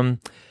some,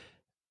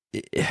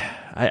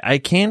 I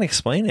can't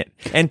explain it.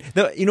 And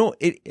how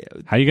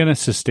are you going to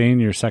sustain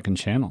your second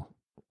channel?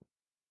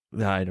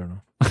 I don't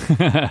know.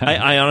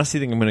 I honestly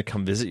think I'm going to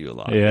come visit you a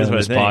lot. Yeah,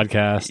 this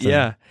podcast.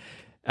 Yeah,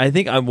 I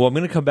think I'm going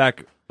to come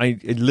back. I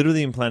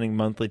literally am planning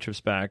monthly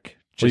trips back.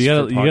 You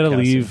got to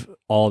leave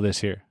all this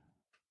here.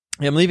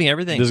 Yeah, I'm leaving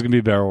everything. This is going to be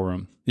a barrel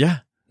room. Yeah,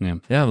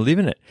 I'm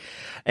leaving it.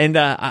 And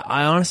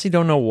I honestly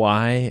don't know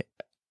why.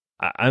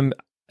 Man,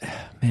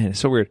 it's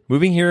so weird.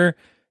 Moving here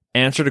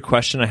answered a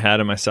question I had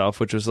of myself,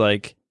 which was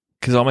like,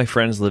 because all my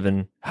friends live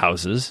in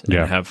houses and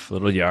have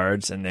little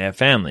yards and they have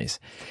families.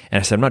 And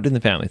I said, I'm not doing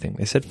the family thing.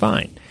 They said,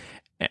 fine.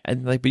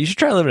 And like, but you should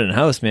try living in a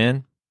house,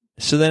 man.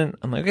 So then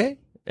I'm like, okay.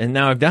 And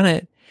now I've done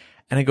it.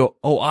 And I go,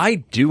 oh, I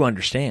do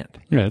understand.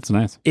 Yeah, it's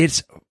nice.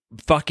 It's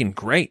fucking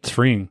great. It's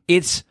freeing.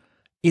 It's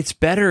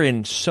better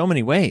in so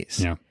many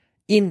ways. Yeah.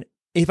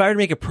 If I were to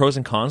make a pros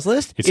and cons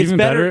list, it's even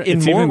better in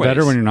it's more even ways.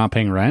 better when you're not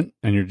paying rent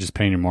and you're just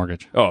paying your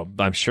mortgage. Oh,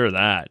 I'm sure of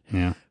that.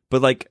 Yeah.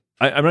 But like,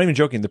 I'm not even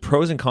joking. The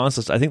pros and cons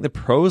list, I think the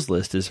pros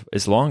list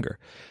is longer.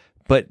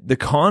 But the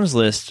cons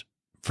list,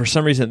 for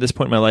some reason at this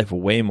point in my life,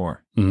 way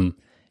more. Mm-hmm.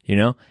 You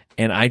know?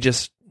 And I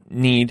just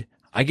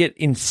I get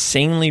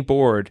insanely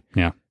bored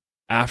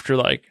after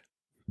like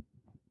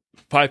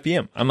 5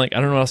 p.m. I'm like,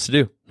 I don't know what else to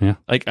do. Yeah.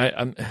 Like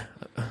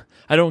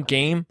I don't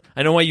game.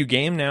 I know why you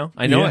game now.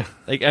 I know it.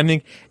 Like I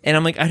mean, and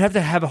I'm like, I'd have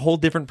to have a whole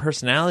different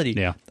personality.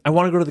 Yeah. I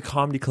want to go to the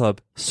comedy club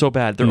so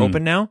bad. They're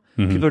open now.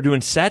 Mm-hmm. People are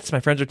doing sets.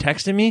 My friends are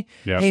texting me.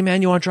 Yep. Hey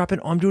man, you want to drop in?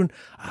 Oh,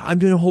 I'm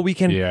doing a whole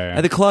weekend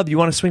at the club. You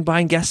want to swing by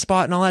and guest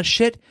spot and all that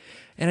shit?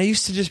 And I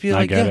used to just be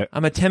like,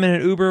 I'm a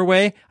 10-minute Uber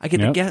away. I get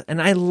to guest,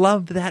 and I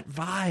love that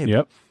vibe.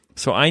 Yep.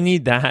 So I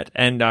need that.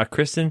 And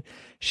Kristen,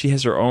 she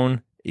has her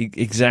own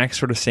exact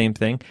sort of same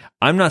thing.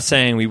 I'm not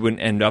saying we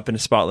wouldn't end up in a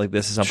spot like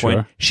this at some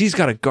point. She's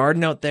got a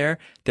garden out there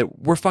that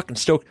we're fucking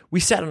stoked. We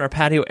sat on our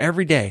patio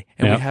every day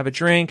and we have a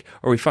drink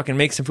or we fucking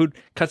make some food,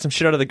 cut some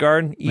shit out of the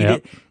garden, eat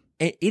it.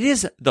 It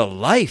is the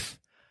life.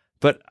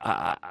 But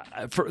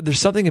there's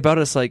something about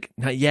us like,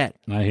 not yet.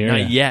 I hear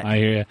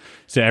you.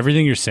 So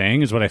everything you're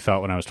saying is what I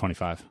felt when I was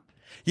 25.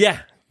 Yeah,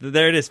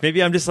 there it is.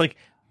 Maybe I'm just like,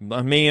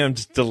 I'm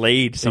just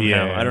delayed somehow.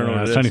 Yeah, I don't know. When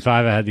I was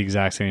 25, I had the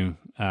exact same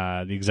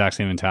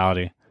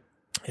mentality.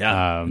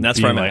 Yeah, and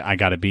that's where I'm like, I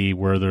got to be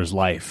where there's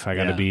life. I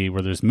got to be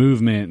where there's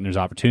movement and there's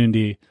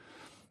opportunity.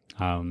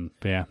 But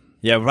yeah.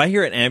 Yeah, when I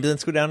hear an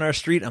ambulance go down our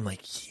street, I'm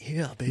like,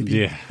 yeah, baby.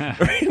 Yeah.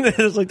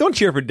 It's like, don't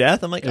cheer for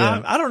death. I'm like,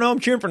 I don't know. I'm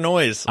cheering for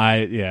noise.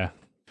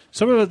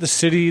 Something about the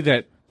city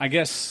that I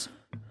guess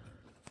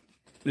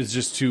is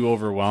just too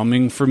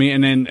overwhelming for me.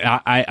 And then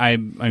I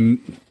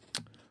don't,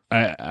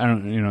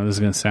 this is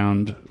going to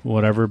sound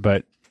whatever,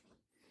 but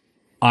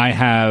I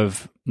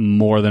have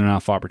more than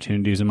enough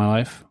opportunities in my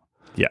life.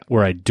 Yeah.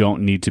 Where I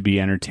don't need to be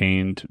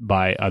entertained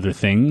by other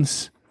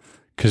things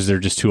because they're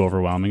just too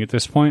overwhelming at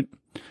this point.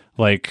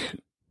 Like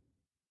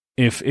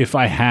if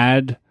I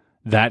had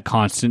that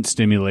constant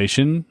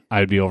stimulation,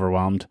 I'd be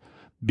overwhelmed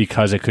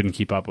because I couldn't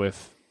keep up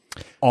with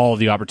all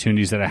the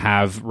opportunities that I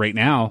have right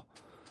now.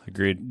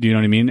 Agreed. Do you know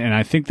what I mean? And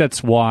I think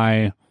that's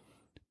why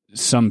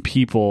some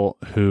people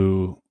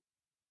who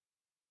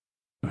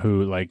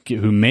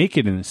make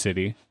it in the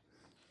city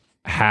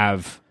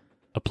have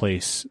a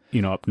place,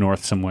 up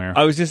north somewhere.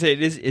 I was gonna say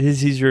it is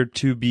easier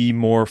to be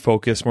more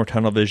focused, more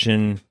tunnel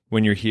vision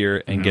when you're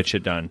here and get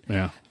shit done.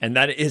 Yeah, and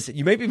that is,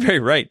 you might be very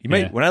right. You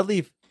might when I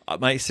leave,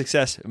 my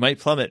success might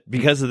plummet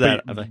because of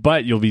that.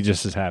 But you'll be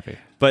just as happy.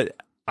 But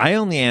I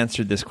only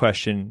answered this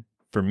question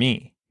for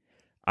me.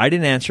 I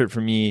didn't answer it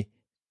for me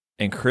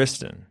and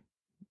Kristen.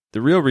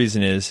 The real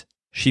reason is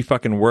she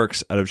fucking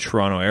works out of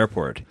Toronto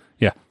Airport.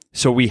 Yeah.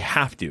 So we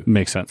have to.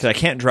 Makes sense. Because I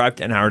can't drive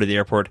an hour to the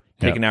airport,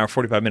 take an hour,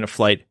 45-minute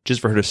flight just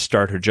for her to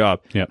start her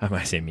job. Yeah. I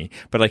might say me.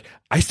 But like,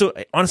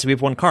 honestly, we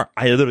have one car.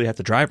 I literally have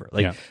to drive her.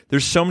 Like,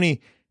 there's so many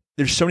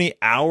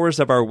hours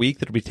of our week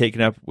that will be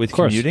taken up with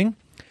commuting.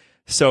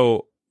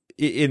 So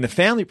in the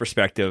family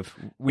perspective,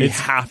 we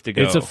have to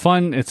go. It's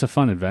a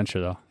fun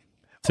adventure though.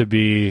 To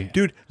be...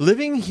 Dude,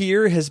 living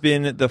here has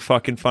been the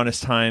fucking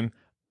funnest time.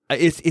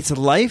 It's a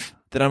life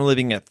that I'm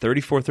living at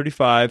 34,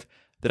 35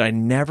 that I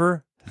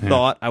never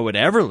thought I would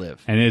ever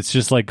live. And it's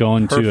just like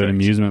going to an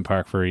amusement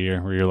park for a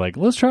year where you're like,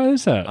 let's try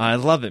this out. I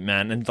love it,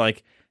 man. And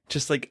like,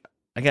 just like,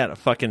 I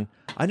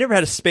never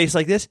had a space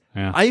like this.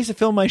 Yeah. I used to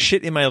film my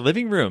shit in my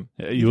living room.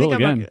 You will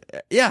again.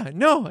 Fuck.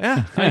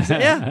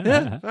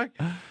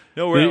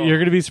 No, you're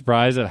going to be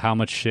surprised at how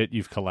much shit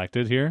you've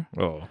collected here.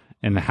 Oh.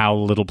 And how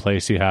little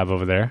place you have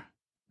over there.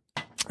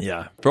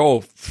 Yeah.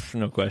 Oh,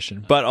 no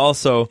question. But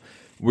also,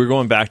 we're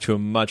going back to a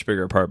much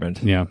bigger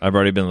apartment. Yeah. I've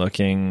already been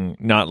looking,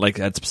 not like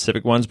at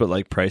specific ones, but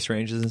like price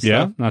ranges and stuff.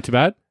 Yeah, not too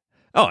bad.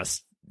 Oh,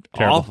 it's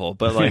terrible. Awful.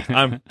 But like,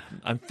 I'm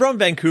from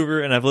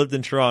Vancouver and I've lived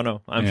in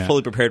Toronto. I'm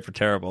fully prepared for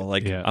terrible.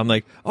 Like, I'm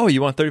like, oh,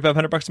 you want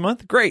 $3,500 a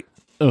month? Great.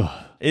 Ugh.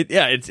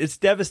 It's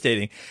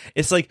devastating.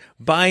 It's like,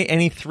 buy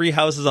any 3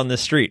 houses on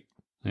this street.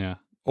 Yeah.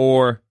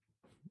 And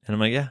I'm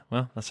like, yeah,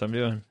 well, that's what I'm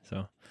doing.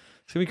 So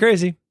it's gonna be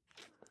crazy.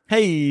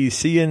 Hey,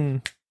 see you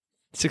in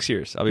 6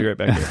 years. I'll be right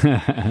back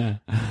here.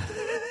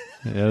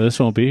 Yeah, this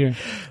won't be here.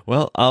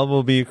 Well, I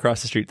will be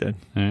across the street then.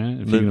 All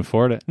right, if you can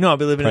afford it. No, I'll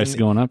be living Price is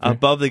going up there.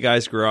 above the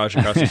guy's garage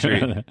across the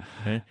street.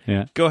 Okay?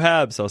 Yeah. Go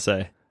Habs, I'll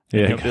say.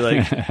 Yeah. He'll be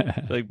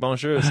like,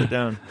 bonjour, sit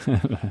down.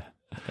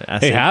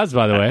 Hey, Habs,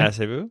 by the way.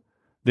 Assez-vous?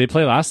 They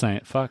played last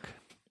night. Fuck.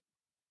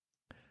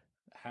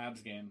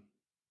 Habs game.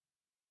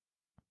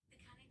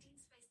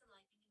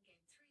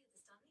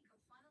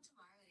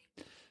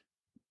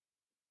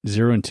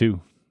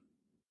 0-2.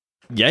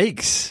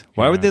 Yikes.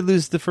 Why would they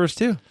lose the first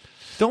two?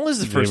 Don't lose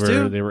the first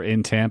two. They were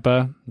in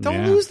Tampa.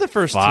 Don't lose the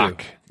first Fuck.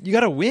 two. You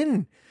got to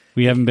win.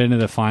 We haven't been to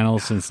the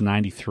finals since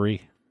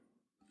 93.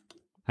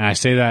 And I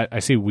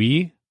say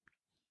we.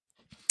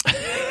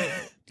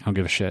 I don't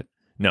give a shit.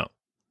 No.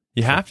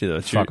 You have to,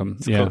 though. Fuck them.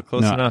 It's Yeah.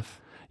 close enough.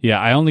 Yeah,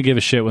 I only give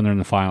a shit when they're in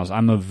the finals.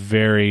 I'm a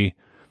very,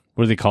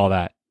 what do they call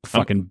that?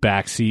 Fucking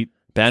backseat.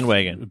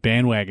 Bandwagon.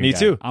 Bandwagon Me guy.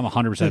 too. I'm 100%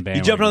 bandwagon.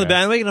 You jumped on the guy.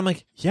 bandwagon, I'm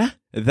like, yeah,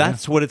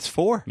 that's what it's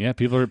for. Yeah,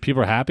 people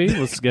are happy.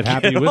 Let's get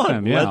happy Get with on.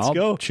 them. Yeah, Let's I'll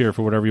go. cheer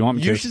for whatever you want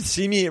me You to. should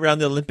see me around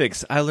the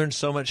Olympics. I learned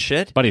so much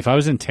shit. Buddy, if I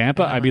was in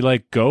Tampa, I'd be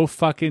like, go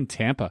fucking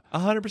Tampa.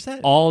 100%.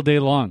 All day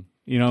long.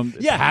 You know,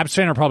 Yeah. Habs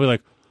fan are probably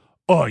like,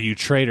 oh, you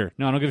traitor.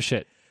 No, I don't give a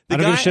shit. I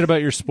don't give a shit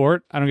about your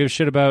sport. I don't give a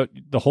shit about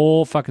the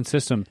whole fucking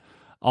system.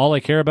 All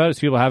I care about is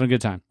people having a good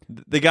time.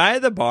 The guy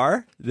at the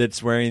bar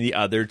that's wearing the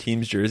other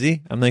team's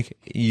jersey, I'm like,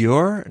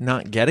 you're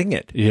not getting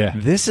it. Yeah.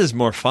 This is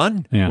more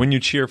fun when you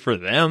cheer for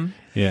them.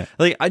 Yeah.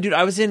 Like,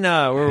 I was in,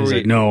 where were He's we?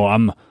 like, no,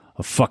 I'm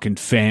a fucking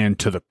fan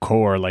to the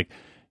core. Like,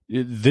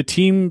 the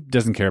team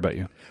doesn't care about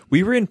you.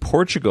 We were in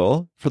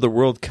Portugal for the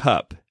World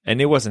Cup, and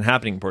it wasn't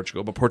happening in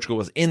Portugal, but Portugal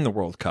was in the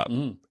World Cup.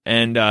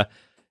 And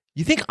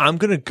you think I'm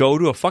going to go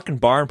to a fucking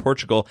bar in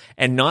Portugal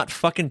and not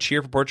fucking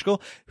cheer for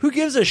Portugal? Who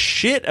gives a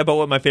shit about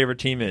what my favorite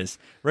team is,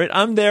 right?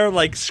 I'm there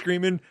like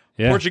screaming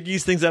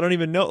Portuguese things I don't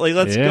even know. Like,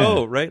 let's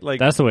go, right?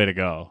 Like, that's the way to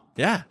go.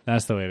 Yeah.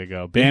 That's the way to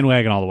go.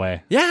 Bandwagon all the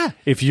way. Yeah.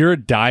 If you're a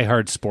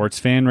diehard sports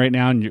fan right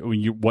now, and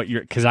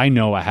because I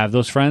know I have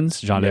those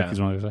friends, John Dick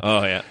is one of those.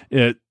 Oh,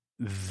 yeah.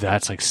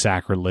 That's like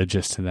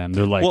sacrilegious to them.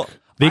 They're like, Well,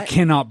 they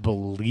cannot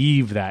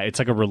believe that. It's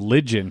like a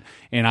religion.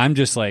 And I'm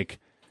just like,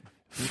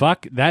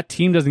 fuck, that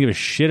team doesn't give a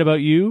shit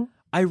about you.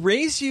 I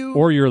raise you.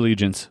 Or your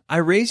allegiance. I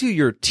raise you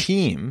your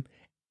team.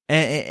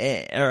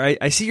 Or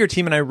I see your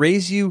team and I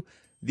raise you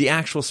the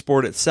actual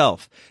sport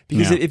itself.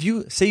 Because if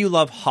you say you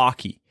love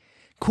hockey,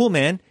 cool,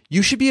 man,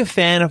 you should be a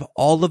fan of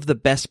all of the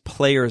best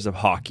players of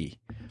hockey,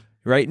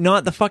 right?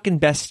 Not the fucking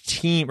best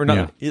team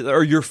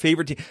or your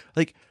favorite team.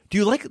 Like, do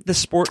you like the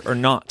sport or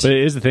not? But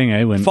it is the thing,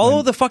 eh?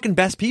 Follow the fucking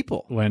best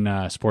people.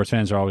 When sports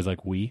fans are always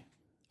like, we.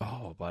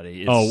 Oh,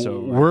 buddy. It's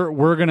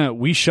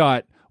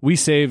we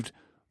saved.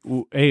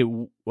 Hey,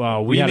 we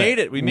made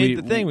it. We made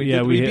the thing. We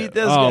beat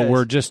those guys.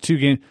 We're just 2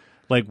 games.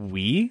 Like,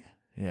 we?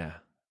 Yeah.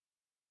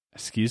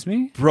 Excuse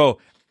me? Bro,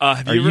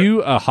 are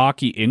you a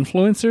hockey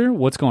influencer?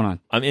 What's going on?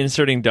 I'm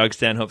inserting Doug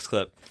Stanhope's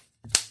clip.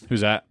 Who's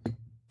that?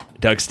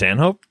 Doug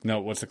Stanhope? No,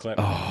 what's the clip?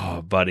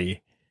 Oh,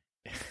 buddy.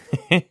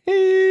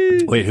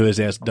 Wait, who is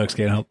that? Doug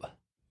Stanhope?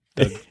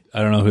 I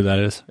don't know who that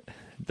is.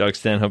 Doug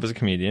Stanhope is a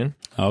comedian.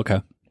 Oh,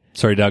 okay.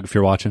 Sorry, Doug, if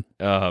you're watching.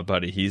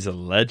 Buddy, he's a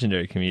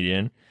legendary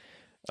comedian.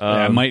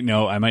 I might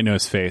know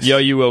his face. Yo,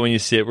 you will when you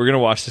see it. We're gonna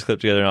watch this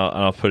clip together, and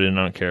I'll put it in.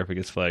 I don't care if it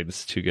gets flagged.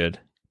 It's too good.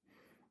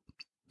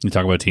 You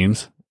talk about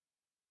teams?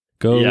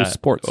 Go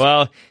sports.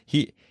 Well,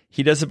 he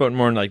does about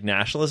more like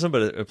nationalism,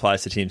 but it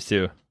applies to teams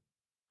too.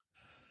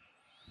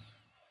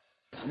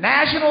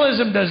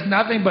 Nationalism does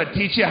nothing but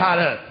teach you how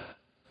to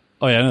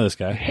Oh yeah, I know this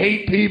guy.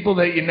 hate people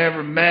that you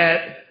never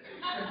met,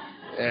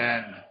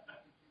 and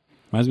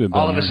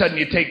all of a sudden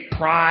you take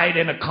pride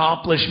in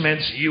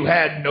accomplishments you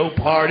had no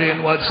part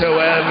in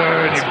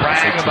whatsoever, and you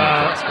brag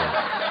about.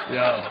 You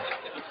know,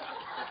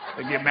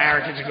 like the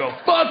Americans who go,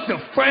 fuck the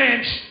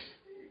French.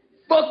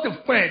 Fuck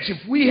the French.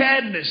 If we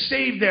hadn't have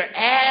saved their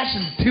ass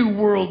in 2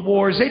 world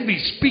wars, they'd be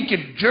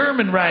speaking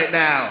German right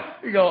now.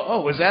 You go, oh,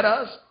 was that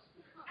us?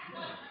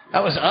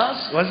 That was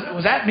us?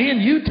 Was that me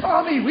and you,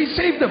 Tommy? We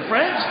saved the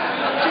French?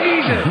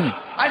 Jesus.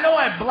 I know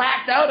I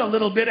blacked out a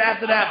little bit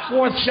after that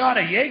 4th shot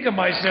of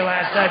Jägermeister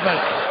last night, but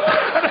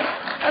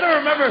I don't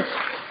remember.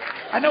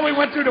 I know we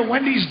went through the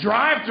Wendy's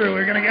drive-thru.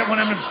 We were going to get one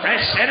of them fresh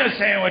cheddar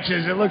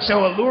sandwiches. It looked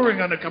so alluring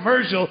on the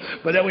commercial,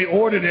 but then we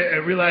ordered it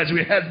and realized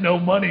we had no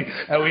money,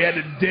 and we had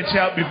to ditch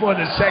out before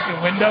the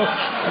second window.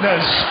 And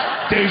those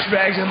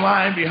douchebags in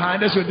line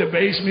behind us with the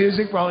bass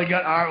music probably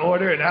got our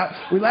order, and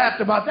we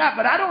laughed about that.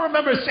 But I don't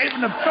remember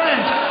saving the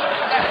French.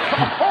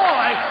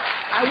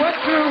 I went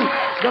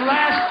through the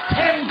last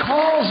 10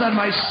 calls on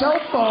my cell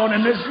phone,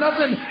 and there's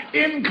nothing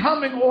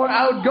incoming or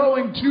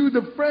outgoing to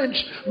the French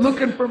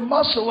looking for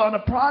muscle on a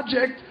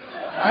project.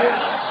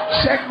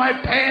 I checked my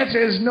pants.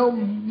 There's no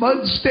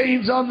mud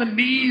stains on the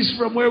knees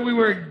from where we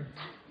were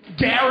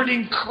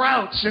garroting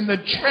krauts in the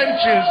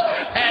trenches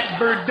at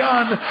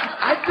Verdun.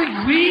 I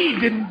think we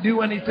didn't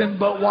do anything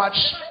but watch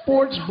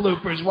sports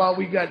bloopers while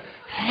we got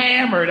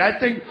hammered. I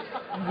think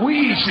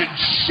we should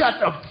shut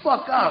the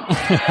fuck up.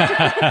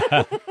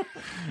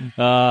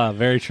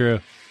 Very true.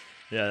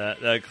 Yeah,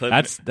 that clip.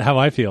 That's how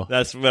I feel.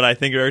 That's what I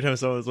think every time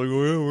someone's like,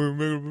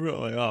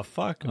 I'm like, oh,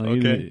 fuck.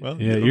 Okay.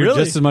 Well, yeah, you're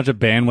really? just as much a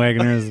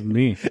bandwagoner as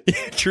me.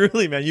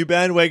 Truly, man. You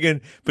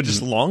bandwagon, but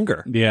just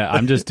longer. Yeah,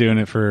 I'm just doing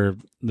it for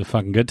the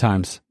fucking good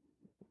times.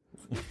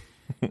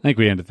 I think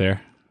we end it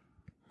there.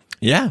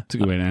 Yeah. It's a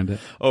good way to end it.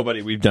 Oh,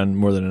 buddy, we've done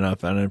more than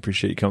enough, and I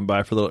appreciate you coming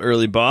by for a little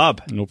early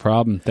Bob. No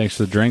problem. Thanks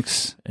for the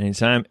drinks.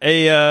 Anytime.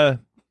 Hey,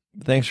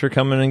 thanks for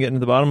coming and getting to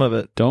the bottom of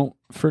it. Don't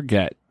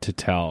forget to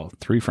tell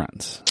 3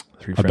 friends.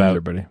 3 friends, about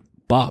everybody.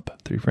 Bob.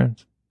 3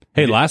 friends.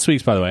 Hey, last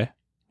week's, by the way,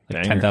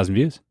 like 10,000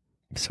 views.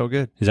 So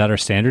good. Is that our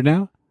standard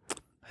now?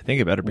 I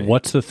think it better be.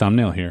 What's the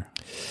thumbnail here?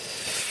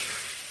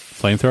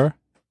 Flamethrower?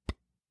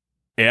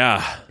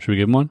 Yeah. Should we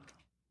give him one?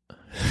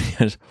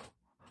 Yes.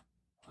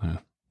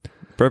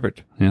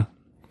 Perfect. Yeah.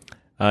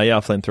 Yeah,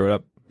 I'll flamethrower it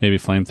up. Maybe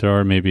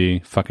flamethrower,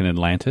 maybe fucking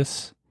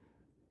Atlantis.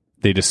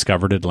 They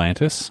discovered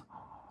Atlantis.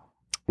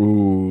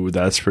 Ooh,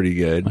 that's pretty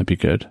good. Might be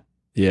good.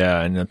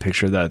 Yeah, and a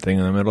picture of that thing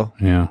in the middle.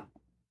 Yeah.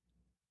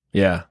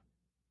 Yeah.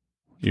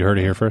 You heard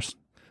it here first.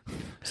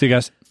 See you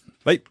guys.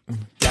 Bye.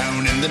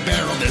 Down in the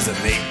barrel, there's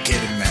a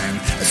naked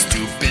man, a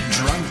stupid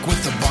drunk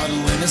with a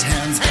bottle in his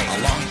hands.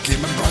 Along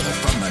came a brother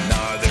from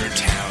another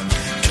town.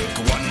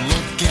 Took one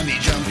look and he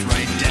jumped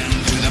right down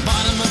to the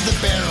bottom of the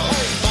barrel.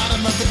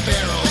 Bottom of the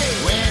barrel,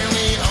 where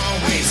we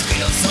always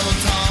feel so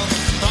tall.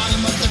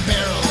 Bottom of the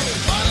barrel,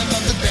 bottom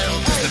of the barrel,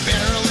 'cause the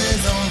barrel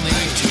is only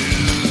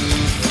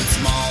 2 foot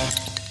small.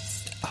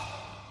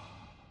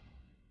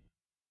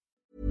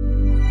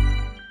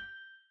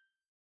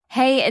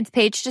 Hey, it's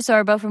Paige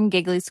DeSorbo from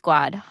Giggly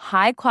Squad.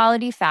 High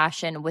quality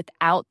fashion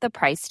without the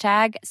price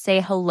tag.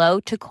 Say hello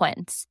to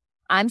Quince.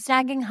 I'm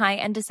snagging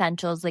high-end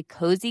essentials like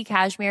cozy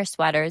cashmere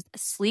sweaters,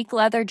 sleek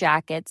leather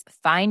jackets,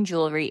 fine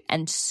jewelry,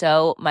 and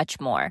so much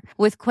more.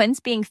 With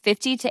Quince being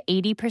 50 to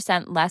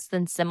 80% less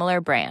than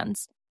similar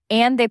brands.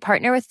 And they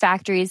partner with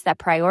factories that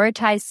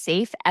prioritize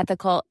safe,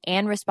 ethical,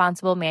 and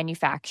responsible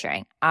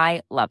manufacturing.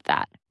 I love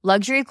that.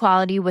 Luxury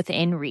quality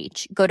within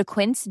reach. Go to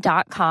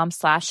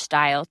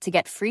quince.com/style to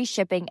get free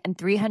shipping and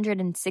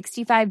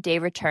 365-day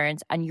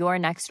returns on your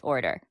next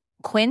order.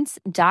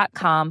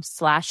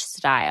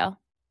 Quince.com/style.